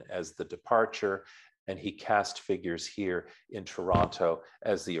Dublin as the departure, and he cast figures here in Toronto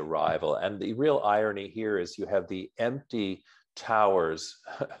as the arrival. And the real irony here is you have the empty towers,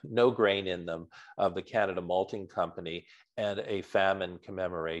 no grain in them, of the Canada Malting Company and a famine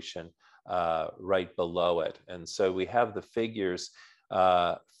commemoration right below it. And so we have the figures,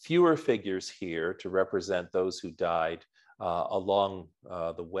 fewer figures here to represent those who died along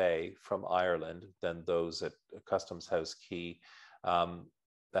the way from Ireland than those at Customs House Quay.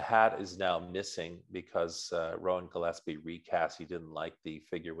 The hat is now missing because Rowan Gillespie recast. He didn't like the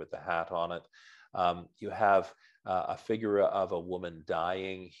figure with the hat on it. You have a figure of a woman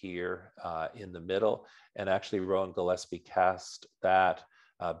dying here in the middle, and actually Rowan Gillespie cast that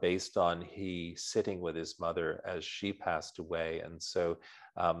based on he sitting with his mother as she passed away. And so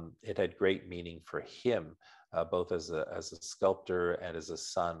it had great meaning for him, both as a sculptor and as a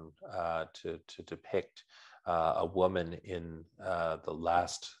son, to depict a woman in the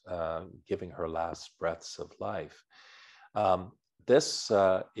last, giving her last breaths of life. This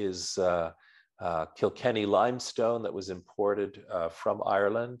is Kilkenny limestone that was imported from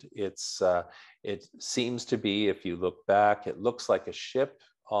Ireland. It seems to be, if you look back, it looks like a ship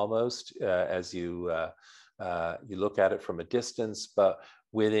almost as you look at it from a distance, but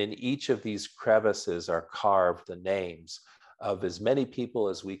within each of these crevices are carved the names of as many people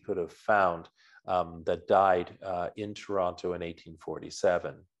as we could have found that died in Toronto in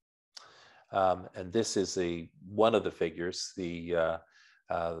 1847. And this is one of the figures, the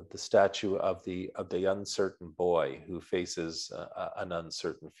statue of the uncertain boy who faces an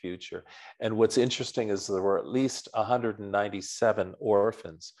uncertain future. And what's interesting is there were at least 197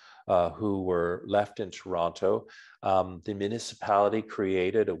 orphans who were left in Toronto. The municipality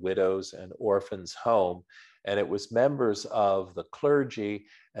created a widows and orphans home, and it was members of the clergy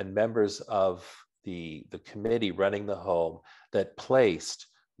and members of the committee running the home that placed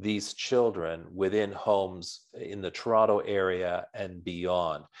these children within homes in the Toronto area and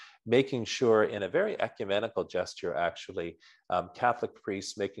beyond, making sure, in a very ecumenical gesture actually, Catholic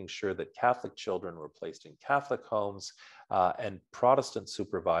priests making sure that Catholic children were placed in Catholic homes, and Protestant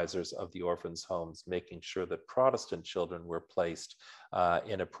supervisors of the orphans' homes making sure that Protestant children were placed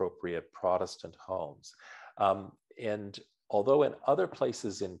in appropriate Protestant homes. And although in other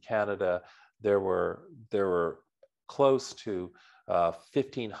places in Canada, there were close to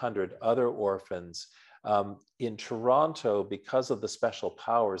 1,500 other orphans. In Toronto, because of the special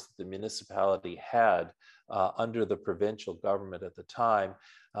powers that the municipality had under the provincial government at the time,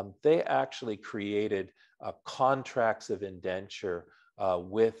 they actually created contracts of indenture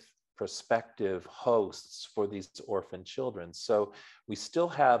with prospective hosts for these orphan children. So we still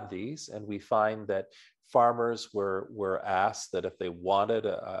have these, and we find that farmers were asked that if they wanted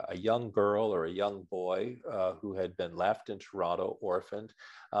a young girl or a young boy who had been left in Toronto orphaned,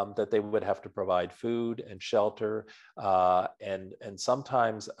 that they would have to provide food and shelter and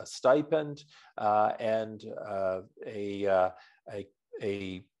sometimes a stipend and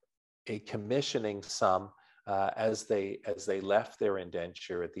a commissioning sum as they left their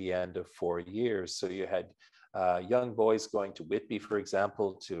indenture at the end of 4 years. So you had young boys going to Whitby, for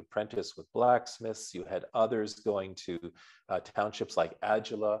example, to apprentice with blacksmiths. You had others going to townships like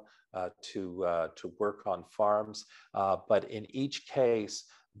Agila to work on farms. But in each case,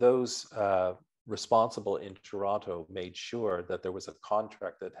 those responsible in Toronto made sure that there was a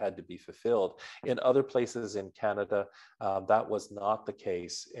contract that had to be fulfilled. In other places in Canada, that was not the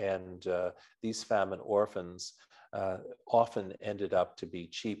case. And these famine orphans often ended up to be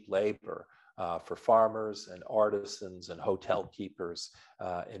cheap labor for farmers and artisans and hotel keepers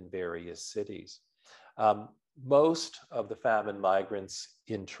in various cities. most of the famine migrants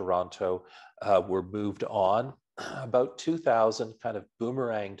in Toronto were moved on. About 2,000 kind of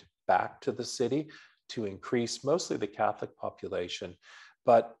boomeranged back to the city to increase mostly the Catholic population.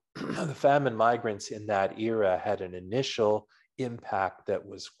 But the famine migrants in that era had an initial impact that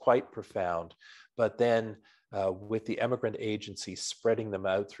was quite profound. But then with the emigrant agency spreading them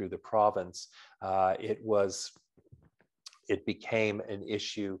out through the province, it became an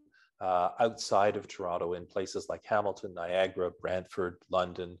issue outside of Toronto in places like Hamilton, Niagara, Brantford,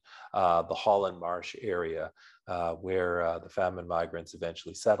 London, the Holland Marsh area, where the famine migrants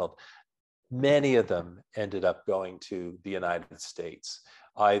eventually settled. Many of them ended up going to the United States,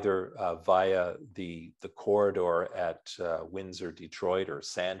 either via the corridor at Windsor, Detroit, or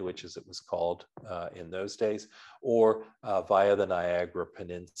Sandwich as it was called in those days, or via the Niagara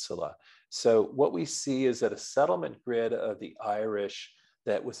Peninsula. So what we see is that a settlement grid of the Irish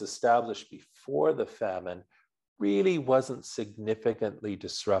that was established before the famine really wasn't significantly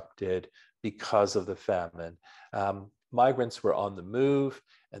disrupted because of the famine. Migrants were on the move,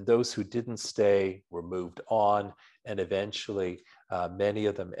 and those who didn't stay were moved on, and eventually many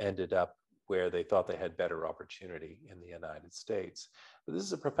of them ended up where they thought they had better opportunity in the United States. But this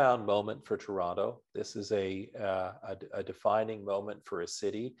is a profound moment for Toronto. This is a defining moment for a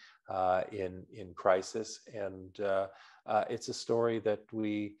city in crisis, and it's a story that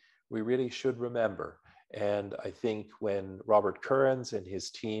we really should remember. And I think when Robert Currens and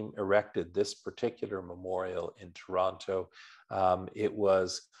his team erected this particular memorial in Toronto, it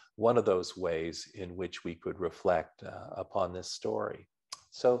was one of those ways in which we could reflect upon this story.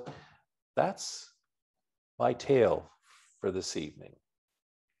 So that's my tale for this evening.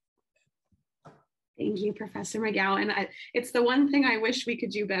 Thank you, Professor McGowan. It's the one thing I wish we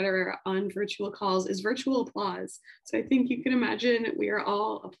could do better on virtual calls is virtual applause. So I think you can imagine we are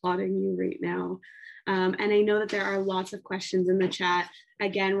all applauding you right now. And I know that there are lots of questions in the chat.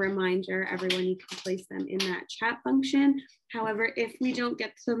 Again, reminder, everyone, you can place them in that chat function. However, if we don't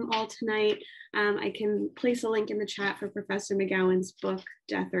get to them all tonight, I can place a link in the chat for Professor McGowan's book,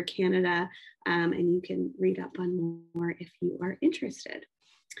 Death or Canada, and you can read up on more if you are interested.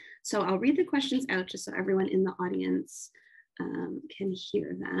 So I'll read the questions out just so everyone in the audience can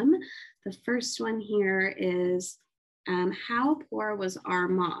hear them. The first one here is, how poor was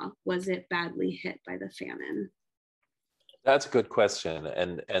Armagh? Was it badly hit by the famine? That's a good question.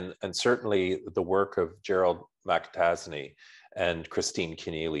 And certainly the work of Gerald McTasney and Christine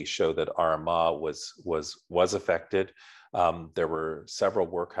Keneally show that Armagh was affected. There were several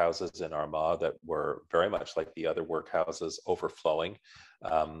workhouses in Armagh that were very much like the other workhouses, overflowing.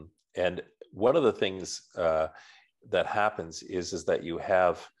 And one of the things that happens is that you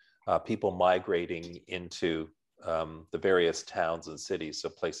have people migrating into the various towns and cities, so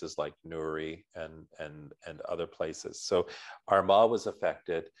places like Newry and other places. So Armagh was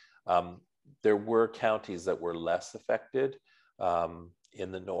affected. There were counties that were less affected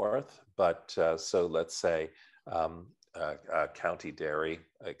in the north, but so let's say County Derry,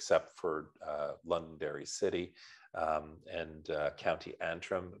 except for Londonderry City, and County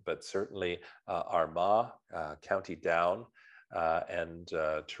Antrim, but certainly Armagh, County Down, and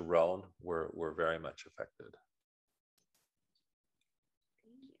Tyrone were very much affected.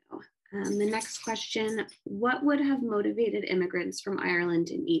 Thank you. The next question, what would have motivated immigrants from Ireland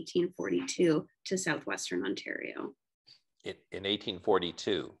in 1842 to southwestern Ontario? In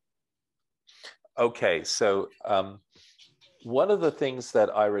 1842. Okay, so one of the things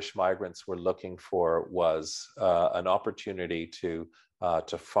that Irish migrants were looking for was an opportunity to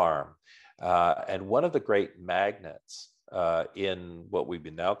farm. And one of the great magnets in what we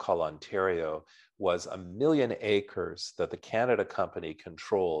now call Ontario was 1 million acres that the Canada Company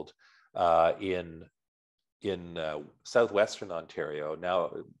controlled in southwestern Ontario, now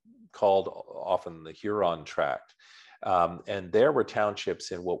called often the Huron Tract. And there were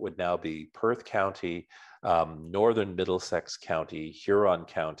townships in what would now be Perth County, northern Middlesex County, Huron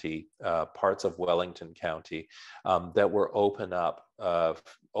County, parts of Wellington County that were opened up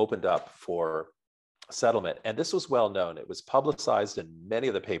for settlement. And this was well known. It was publicized in many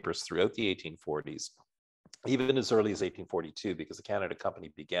of the papers throughout the 1840s, even as early as 1842, because the Canada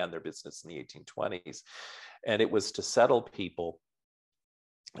Company began their business in the 1820s. And it was to settle people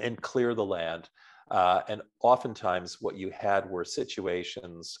and clear the land. And oftentimes what you had were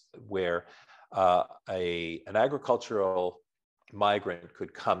situations where an agricultural migrant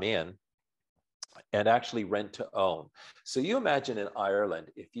could come in and actually rent to own. So you imagine in Ireland,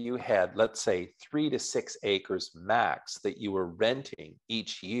 if you had, let's say, 3 to 6 acres max that you were renting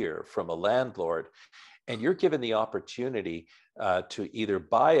each year from a landlord, And you're given the opportunity to either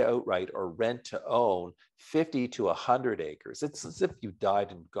buy outright or rent to own 50 to 100 acres. It's as if you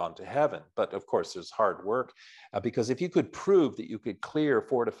died and gone to heaven. But of course, there's hard work because if you could prove that you could clear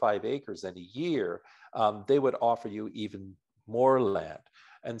 4 to 5 acres in a year, they would offer you even more land.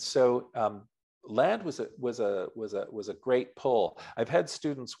 And so land was a great pull. I've had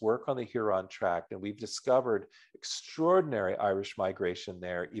students work on the Huron Tract, and we've discovered extraordinary Irish migration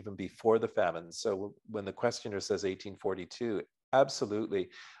there even before the famine. So when the questioner says 1842, absolutely,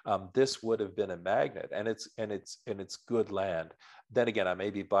 this would have been a magnet, and it's good land. Then again, I may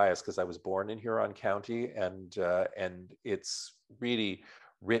be biased because I was born in Huron County, and it's really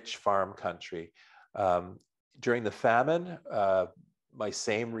rich farm country. During the famine, my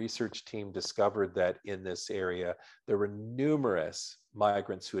same research team discovered that in this area, there were numerous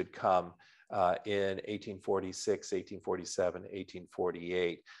migrants who had come in 1846, 1847,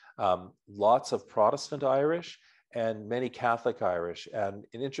 1848. Lots of Protestant Irish and many Catholic Irish. And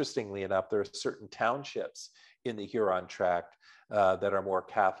interestingly enough, there are certain townships in the Huron Tract that are more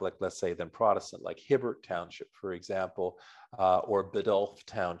Catholic, let's say, than Protestant, like Hibbert Township, for example, or Biddulph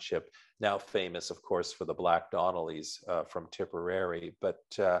Township, now famous, of course, for the Black Donnellys from Tipperary. But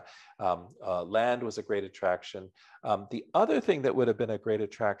land was a great attraction. The other thing that would have been a great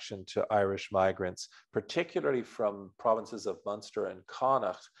attraction to Irish migrants, particularly from provinces of Munster and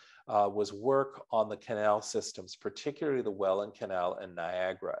Connacht, was work on the canal systems, particularly the Welland Canal and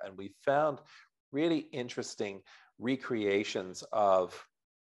Niagara. And we found really interesting recreations of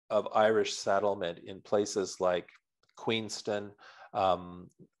Irish settlement in places like Queenston,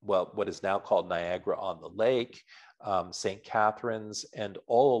 what is now called Niagara on the Lake, St. Catharines, and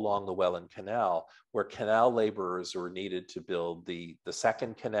all along the Welland Canal, where canal laborers were needed to build the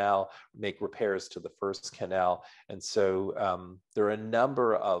second canal, make repairs to the first canal. And so there are a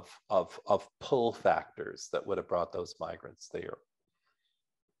number of pull factors that would have brought those migrants there.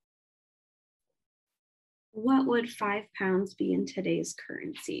 What would £5 be in today's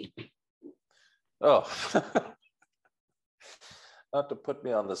currency? Oh, not to put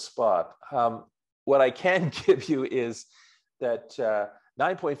me on the spot. What I can give you is that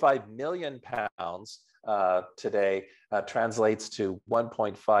 9.5 million pounds today translates to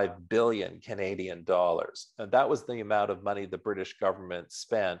 1.5 billion Canadian dollars. And that was the amount of money the British government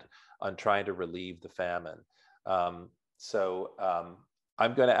spent on trying to relieve the famine.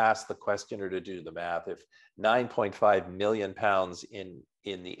 I'm going to ask the questioner to do the math. If 9.5 million pounds in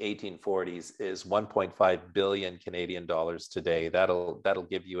the 1840s is 1.5 billion Canadian dollars today, that'll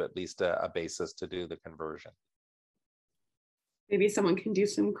give you at least a basis to do the conversion. Maybe someone can do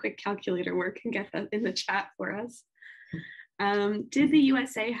some quick calculator work and get that in the chat for us. Did the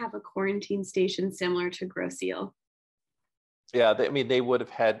USA have a quarantine station similar to Grosse Ile? Yeah, they would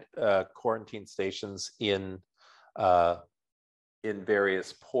have had quarantine stations in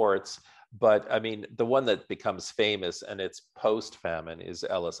various ports, but I mean, the one that becomes famous and it's post-famine is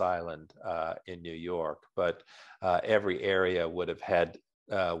Ellis Island in New York. But every area would have had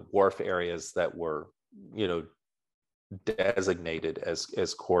wharf areas that were, designated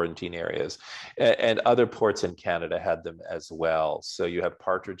as quarantine areas, and other ports in Canada had them as well. So you have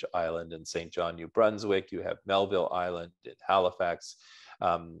Partridge Island in St. John, New Brunswick. You have Melville Island in Halifax.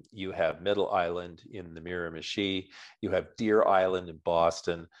 You have Middle Island in the Miramichi. You have Deer Island in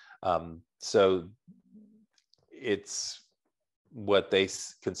Boston. So it's what they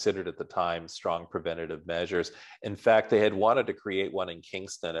considered at the time strong preventative measures. In fact, they had wanted to create one in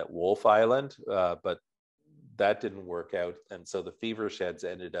Kingston at Wolfe Island, but that didn't work out. And so the fever sheds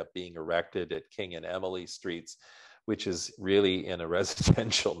ended up being erected at King and Emily Streets, which is really in a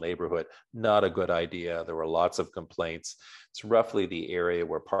residential neighborhood. Not a good idea. There were lots of complaints. It's roughly the area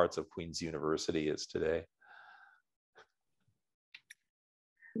where parts of Queen's University is today.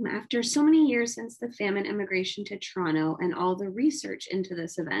 After so many years since the famine immigration to Toronto and all the research into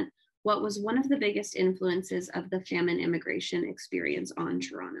this event, what was one of the biggest influences of the famine immigration experience on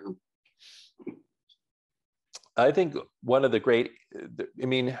Toronto? I think one of the great,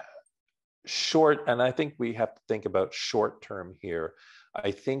 and I think we have to think about short term here.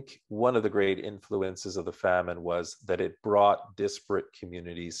 I think one of the great influences of the famine was that it brought disparate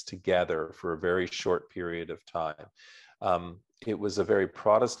communities together for a very short period of time. It was a very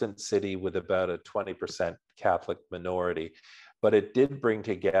Protestant city with about a 20% Catholic minority, but it did bring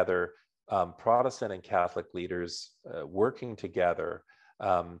together Protestant and Catholic leaders working together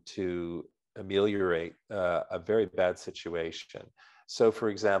to ameliorate a very bad situation. So, for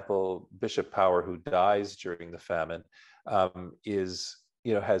example, Bishop Power, who dies during the famine,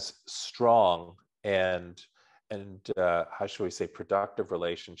 has strong and how shall we say, productive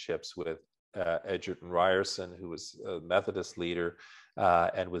relationships with Edgerton Ryerson, who was a Methodist leader,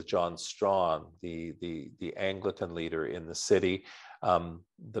 and with John Strawn, the Anglican leader in the city,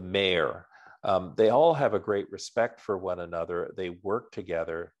 the mayor. They all have a great respect for one another. They work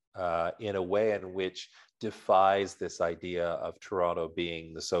together in a way in which defies this idea of Toronto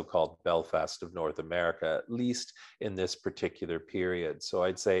being the so-called Belfast of North America, at least in this particular period. So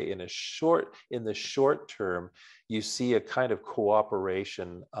I'd say in the short term, you see a kind of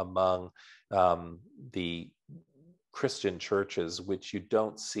cooperation among the Christian churches, which you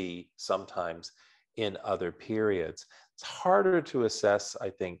don't see sometimes in other periods. It's harder to assess,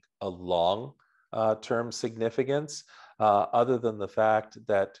 I think, a long-term significance, other than the fact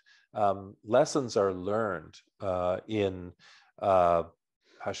that lessons are learned in, how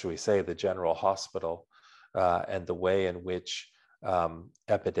should we say, the general hospital, and the way in which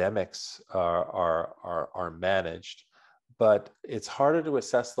epidemics are managed. But it's harder to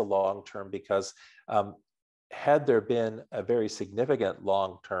assess the long term because had there been a very significant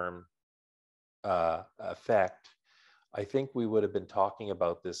long-term effect, I think we would have been talking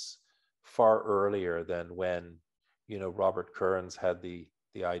about this far earlier than when, Robert Kearns had the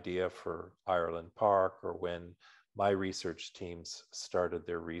idea for Ireland Park, or when my research teams started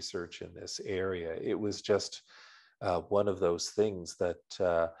their research in this area. It was just one of those things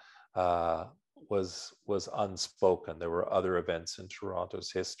that was unspoken. There were other events in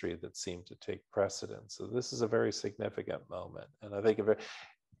Toronto's history that seemed to take precedence. So this is a very significant moment. And I think,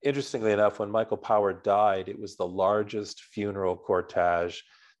 interestingly enough, when Michael Power died, it was the largest funeral cortege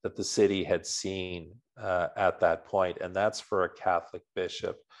that the city had seen at that point. And that's for a Catholic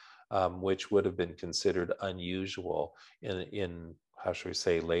bishop, which would have been considered unusual in how should we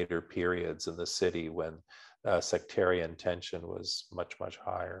say, later periods in the city when sectarian tension was much, much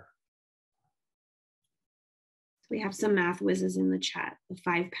higher. We have some math whizzes in the chat. The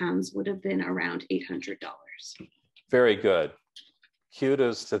 £5 would have been around $800. Very good.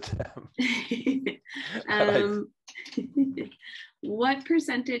 Kudos to them. What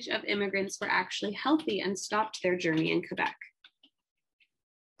percentage of immigrants were actually healthy and stopped their journey in Quebec?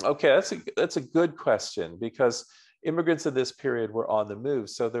 Okay, that's a good question, because immigrants in this period were on the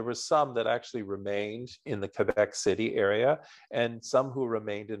move. So there were some that actually remained in the Quebec City area and some who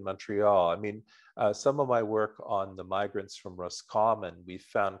remained in Montreal. I mean, some of my work on the migrants from Roscommon, we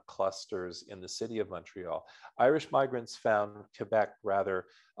found clusters in the city of Montreal. Irish migrants found Quebec rather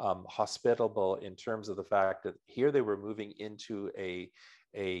hospitable in terms of the fact that here they were moving into a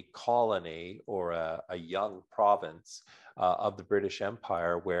colony or a young province of the British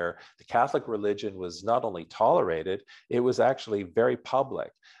Empire, where the Catholic religion was not only tolerated, it was actually very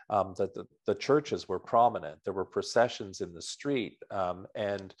public, that the churches were prominent. There were processions in the street,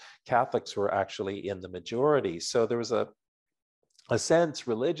 and Catholics were actually in the majority. So there was a sense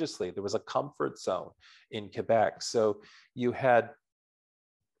religiously, there was a comfort zone in Quebec. So you had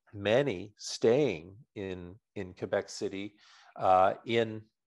many staying in Quebec City, in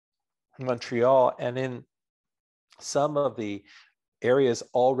Montreal, and in some of the areas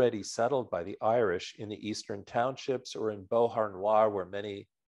already settled by the Irish in the eastern townships, or in Beauharnois, where many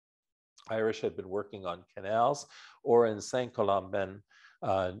Irish had been working on canals, or in Saint-Colomban,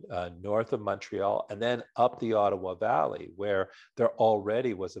 north of Montreal, and then up the Ottawa Valley, where there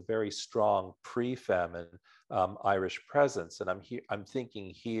already was a very strong pre-famine Irish presence. And I'm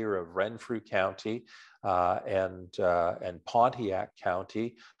thinking here of Renfrew County and Pontiac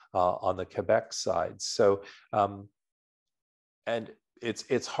County on the Quebec side. So, and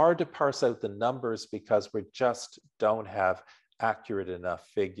it's hard to parse out the numbers because we just don't have accurate enough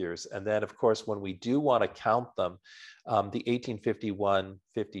figures. And then, of course, when we do want to count them, the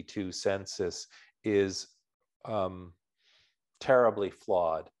 1851-52 census is terribly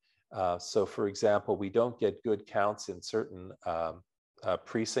flawed. So, for example, we don't get good counts in certain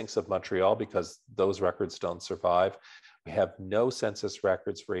precincts of Montreal because those records don't survive. We have no census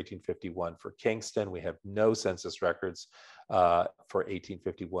records for 1851 for Kingston. We have no census records for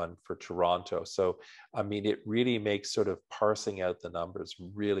 1851 for Toronto. So, I mean, it really makes sort of parsing out the numbers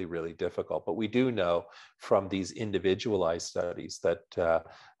really, really difficult. But we do know from these individualized studies that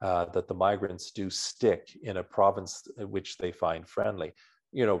that the migrants do stick in a province which they find friendly.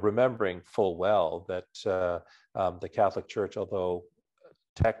 You know, remembering full well that the Catholic Church, although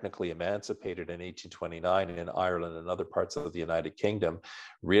technically emancipated in 1829 in Ireland and other parts of the United Kingdom,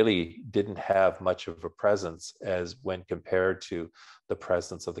 really didn't have much of a presence as when compared to the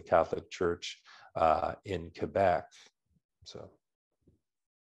presence of the Catholic Church in Quebec. So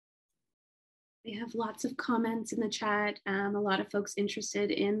we have lots of comments in the chat. A lot of folks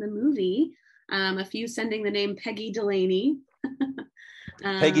interested in the movie. A few sending the name Peggy Delaney.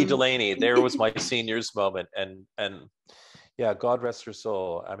 Peggy Delaney, there was my seniors moment, and yeah, God rest her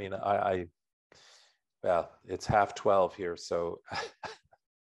soul. I mean, well, it's 12:30 here, so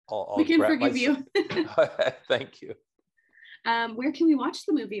I'll we can forgive you. Thank you. Where can we watch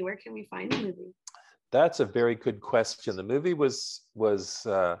the movie? Where can we find the movie? That's a very good question. The movie was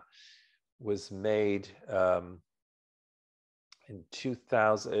made in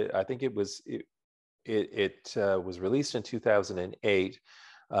 2000. I think it was released in 2008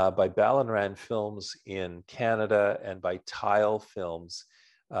 by Ballinran Films in Canada and by Tile Films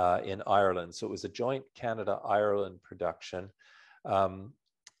in Ireland. So it was a joint Canada-Ireland production.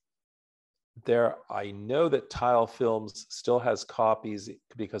 I know that Tile Films still has copies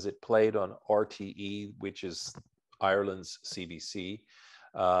because it played on RTE, which is Ireland's CBC.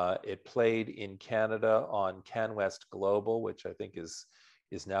 It played in Canada on CanWest Global, which I think is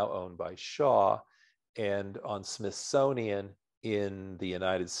now owned by Shaw, and on Smithsonian in the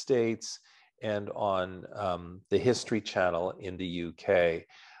United States, and on the History Channel in the UK.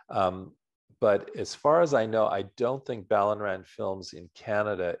 But as far as I know, I don't think Ballinran Films in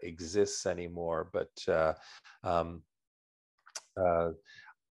Canada exists anymore, but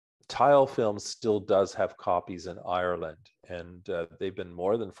Tile Films still does have copies in Ireland, and they've been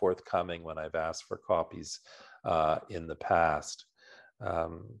more than forthcoming when I've asked for copies in the past.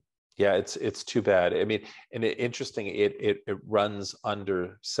 Yeah, it's too bad. I mean, and interesting, it runs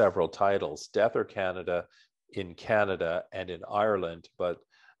under several titles: Death or Canada in Canada and in Ireland, but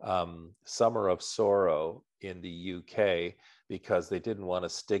Summer of Sorrow in the UK, because they didn't want to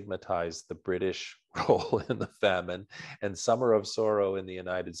stigmatize the British role in the famine, and Summer of Sorrow in the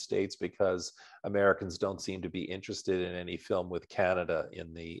United States because Americans don't seem to be interested in any film with Canada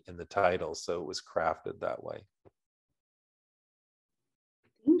in the title, so it was crafted that way.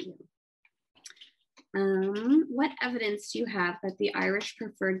 Thank you. What evidence do you have that the Irish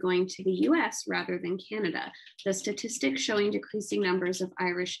preferred going to the US rather than Canada? The statistics showing decreasing numbers of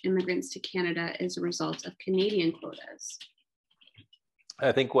Irish immigrants to Canada as a result of Canadian quotas.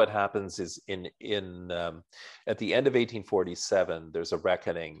 I think what happens is at the end of 1847, there's a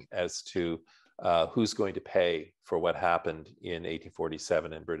reckoning as to who's going to pay for what happened in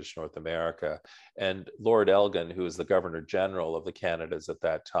 1847 in British North America. And Lord Elgin, who is the Governor General of the Canadas at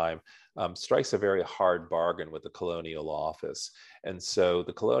that time, strikes a very hard bargain with the Colonial Office. And so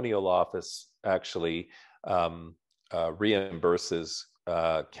the Colonial Office actually reimburses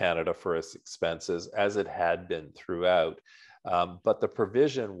Canada for its expenses, as it had been throughout. But the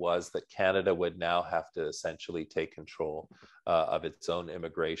provision was that Canada would now have to essentially take control of its own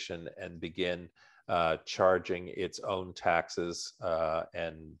immigration and begin charging its own taxes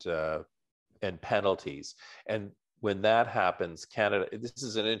and penalties. And when that happens, Canada, this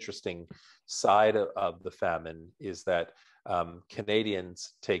is an interesting side of the famine, is that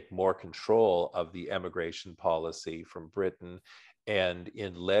Canadians take more control of the immigration policy from Britain, and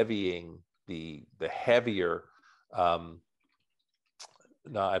in levying the heavier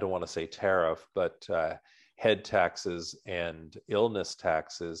no, I don't want to say tariff, but head taxes and illness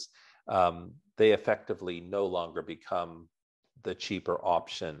taxes, they effectively no longer become the cheaper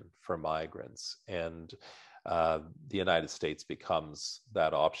option for migrants. And the United States becomes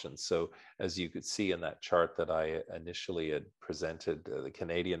that option. So as you could see in that chart that I initially had presented, the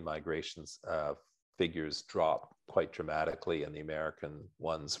Canadian migrations figures drop quite dramatically and the American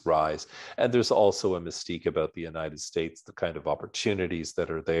ones rise. And there's also a mystique about the United States, the kind of opportunities that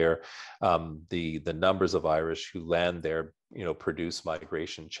are there. The numbers of Irish who land there, produce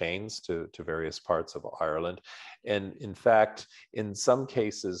migration chains to various parts of Ireland. And in fact, in some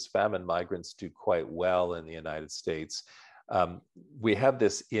cases, famine migrants do quite well in the United States. We have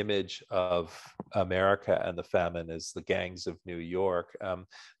this image of America and the famine as the gangs of New York.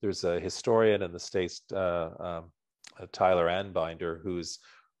 There's a historian in the States, Tyler Anbinder,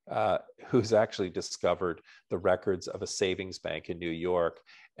 who's actually discovered the records of a savings bank in New York.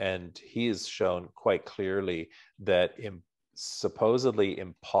 And he has shown quite clearly that supposedly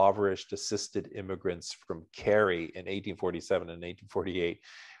impoverished assisted immigrants from Kerry in 1847 and 1848,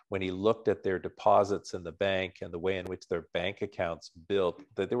 when he looked at their deposits in the bank and the way in which their bank accounts built,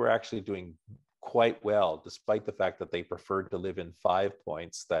 that they were actually doing quite well, despite the fact that they preferred to live in 5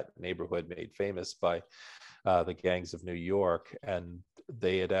 Points, that neighborhood made famous by the gangs of New York. And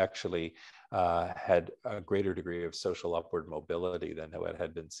they had actually had a greater degree of social upward mobility than what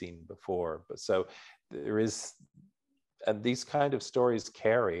had been seen before. But so there is, and these kind of stories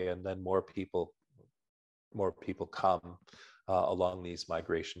carry, and then more people come along these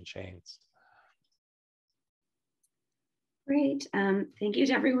migration chains. Great. Thank you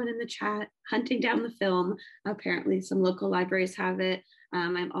to everyone in the chat hunting down the film. Apparently some local libraries have it.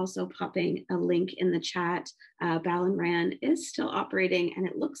 I'm also popping a link in the chat. Ballinran is still operating, and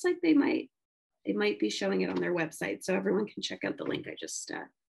it looks like they might be showing it on their website. So everyone can check out the link I just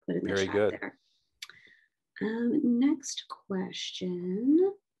put in the Very chat good. there. Next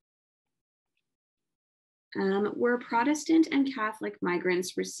question. Were Protestant and Catholic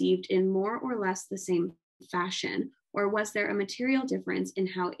migrants received in more or less the same fashion, or was there a material difference in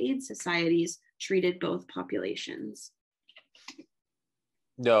how aid societies treated both populations?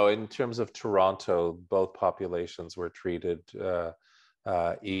 No, in terms of Toronto, both populations were treated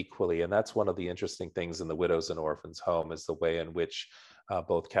equally. And that's one of the interesting things in the Widows and Orphans Home, is the way in which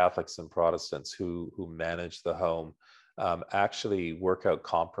both Catholics and Protestants who manage the home actually work out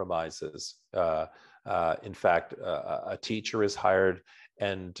compromises. In fact, a teacher is hired,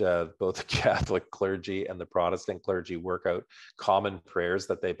 and both the Catholic clergy and the Protestant clergy work out common prayers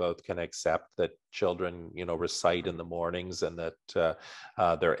that they both can accept, that children, recite in the mornings, and that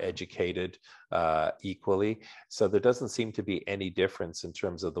they're educated equally. So there doesn't seem to be any difference in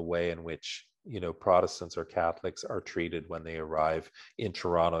terms of the way in which Protestants or Catholics are treated when they arrive in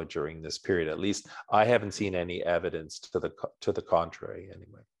Toronto during this period. At least I haven't seen any evidence to the contrary,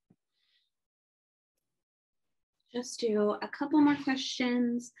 anyway. Just do a couple more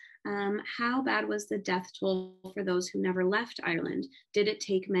questions. How bad was the death toll for those who never left Ireland? Did it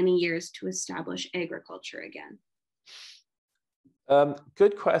take many years to establish agriculture again?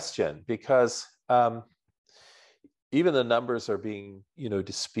 Good question, because even the numbers are being,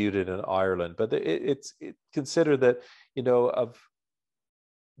 disputed in Ireland. But it's consider that, of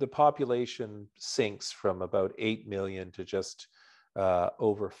the population sinks from about 8 million to just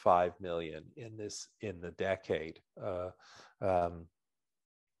over 5 million in the decade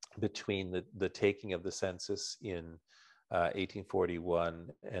between the taking of the census in 1841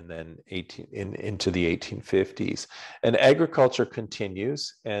 and then into the 1850s. And agriculture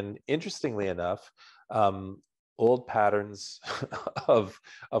continues. And interestingly enough, old patterns of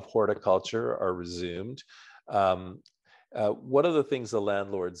horticulture are resumed. One of the things the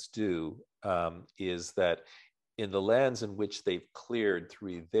landlords do is that in the lands in which they've cleared through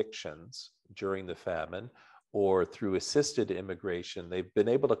evictions during the famine or through assisted immigration, they've been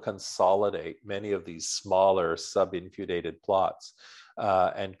able to consolidate many of these smaller sub-infeudated plots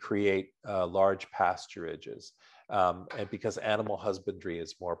and create large pasturages. And because animal husbandry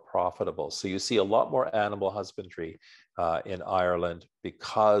is more profitable. So you see a lot more animal husbandry in Ireland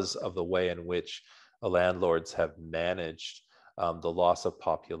because of the way in which the landlords have managed the loss of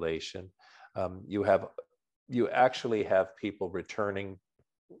population. You actually have people returning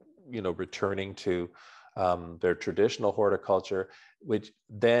to their traditional horticulture, which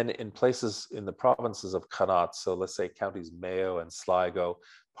then in the provinces of Connaught, so let's say counties Mayo and Sligo,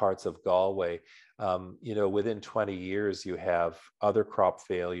 parts of Galway, within 20 years, you have other crop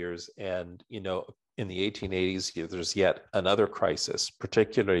failures. And, in the 1880s, there's yet another crisis,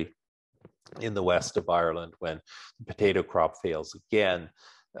 particularly in the west of Ireland, when the potato crop fails again.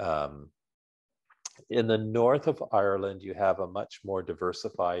 In the north of Ireland, you have a much more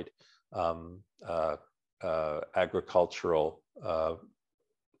diversified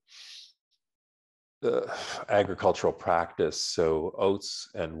agricultural practice. So oats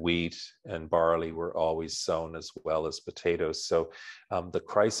and wheat and barley were always sown, as well as potatoes. So the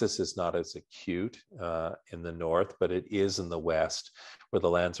crisis is not as acute in the north, but it is in the west, where the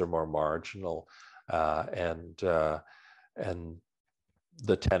lands are more marginal and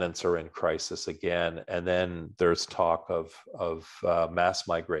the tenants are in crisis again. And then there's talk of mass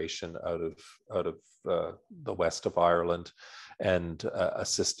migration out of the west of Ireland and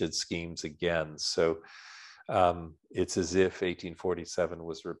assisted schemes again. So it's as if 1847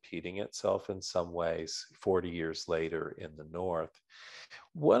 was repeating itself in some ways 40 years later in the north.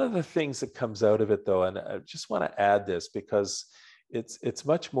 One of the things that comes out of it, though, and I just want to add this because it's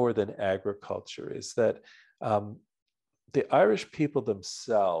much more than agriculture, is that the Irish people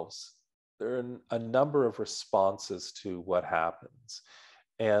themselves, there are a number of responses to what happens.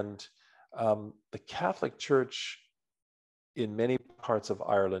 And the Catholic Church in many parts of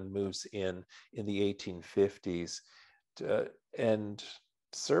Ireland moves in the 1850s and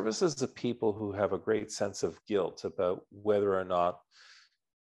services of people who have a great sense of guilt about whether or not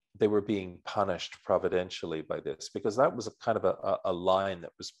they were being punished providentially by this, because that was a kind of a line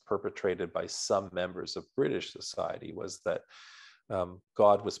that was perpetrated by some members of British society, was that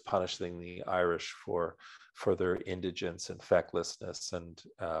God was punishing the Irish for their indigence and fecklessness and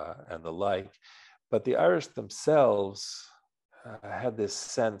the like. But the Irish themselves had this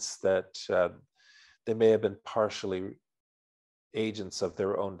sense that they may have been partially agents of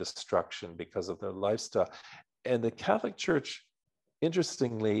their own destruction because of their lifestyle. And the Catholic Church,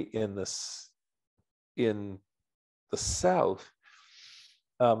 interestingly, in the South,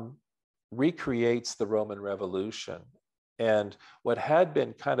 recreates the Roman Revolution. And what had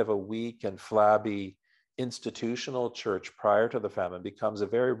been kind of a weak and flabby institutional church prior to the famine becomes a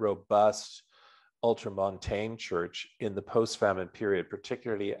very robust ultramontane church in the post-famine period,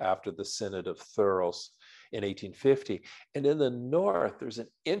 particularly after the Synod of Thurles in 1850. And in the North, there's an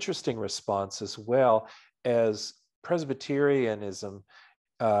interesting response as well, as Presbyterianism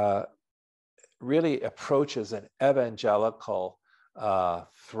really approaches an evangelical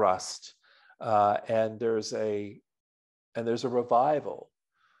thrust, and there's a revival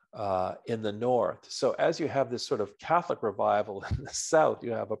in the North. So as you have this sort of Catholic revival in the South,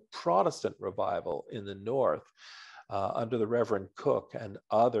 you have a Protestant revival in the North under the Reverend Cook and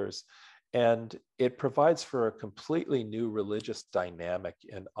others. And it provides for a completely new religious dynamic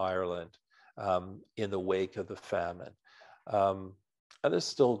in Ireland in the wake of the famine. And there's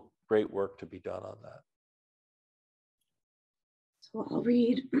still great work to be done on that. So I'll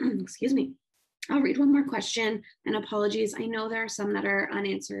read, excuse me. I'll read one more question, and apologies. I know there are some that are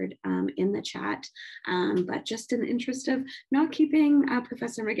unanswered in the chat, but just in the interest of not keeping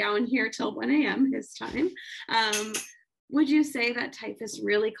Professor McGowan here till 1 a.m. his time, would you say that typhus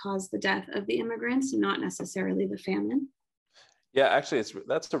really caused the death of the immigrants, not necessarily the famine? Yeah, actually,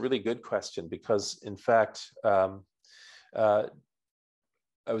 that's a really good question, because in fact, I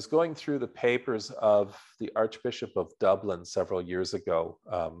was going through the papers of the Archbishop of Dublin several years ago,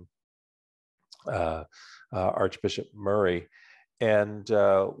 Archbishop Murray. And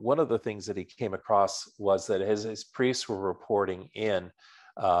one of the things that he came across was that his priests were reporting in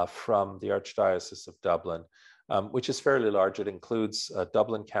from the Archdiocese of Dublin, which is fairly large. It includes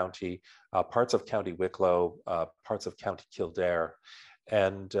Dublin County, parts of County Wicklow, parts of County Kildare.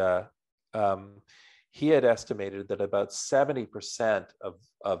 And he had estimated that about 70%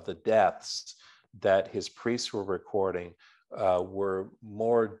 of the deaths that his priests were recording were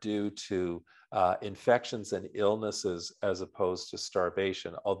more due to infections and illnesses as opposed to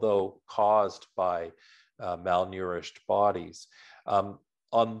starvation, although caused by malnourished bodies.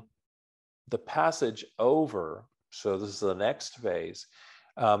 On the passage over, so this is the next phase,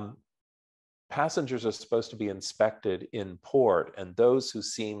 passengers are supposed to be inspected in port, and those who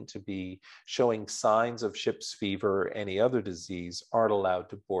seem to be showing signs of ship's fever or any other disease aren't allowed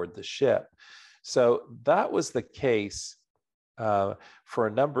to board the ship. So that was the case for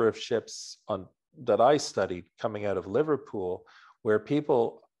a number of ships that I studied coming out of Liverpool, where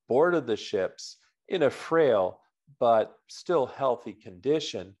people boarded the ships in a frail but still healthy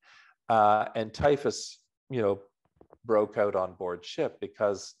condition, and typhus, broke out on board ship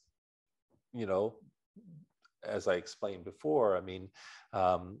because, as I explained before, I mean,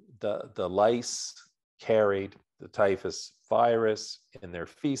 the lice carried the typhus virus in their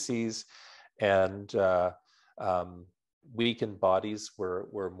feces, and weakened bodies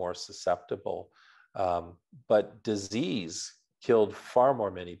were more susceptible. But disease killed far more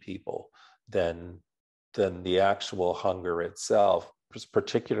many people than the actual hunger itself,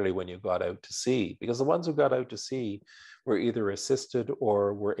 particularly when you got out to sea, because the ones who got out to sea were either assisted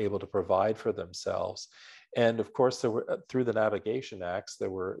or were able to provide for themselves. And of course, there were, through the Navigation Acts, there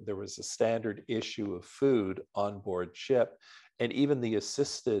was a standard issue of food on board ship. And even the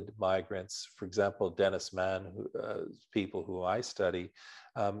assisted migrants, for example, Dennis Mann, people who I study,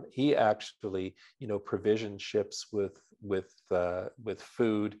 he actually, provisioned ships with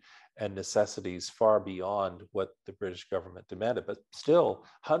food and necessities far beyond what the British government demanded. But still,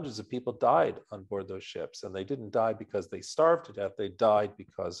 hundreds of people died on board those ships, and they didn't die because they starved to death. They died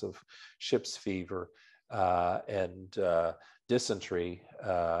because of ship's fever and dysentery,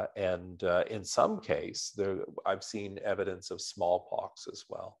 and in some case, I've seen evidence of smallpox as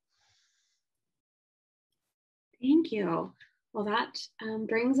well. Thank you. Well, that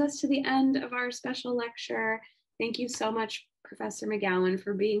brings us to the end of our special lecture. Thank you so much, Professor McGowan,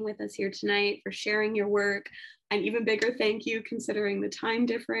 for being with us here tonight, for sharing your work. An even bigger thank you considering the time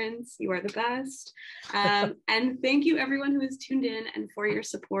difference. You are the best. And thank you everyone who has tuned in and for your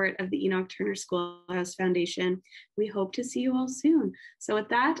support of the Enoch Turner Schoolhouse Foundation. We hope to see you all soon. So with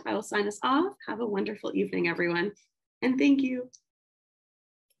that, I will sign us off. Have a wonderful evening, everyone. And thank you.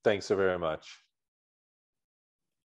 Thanks so very much.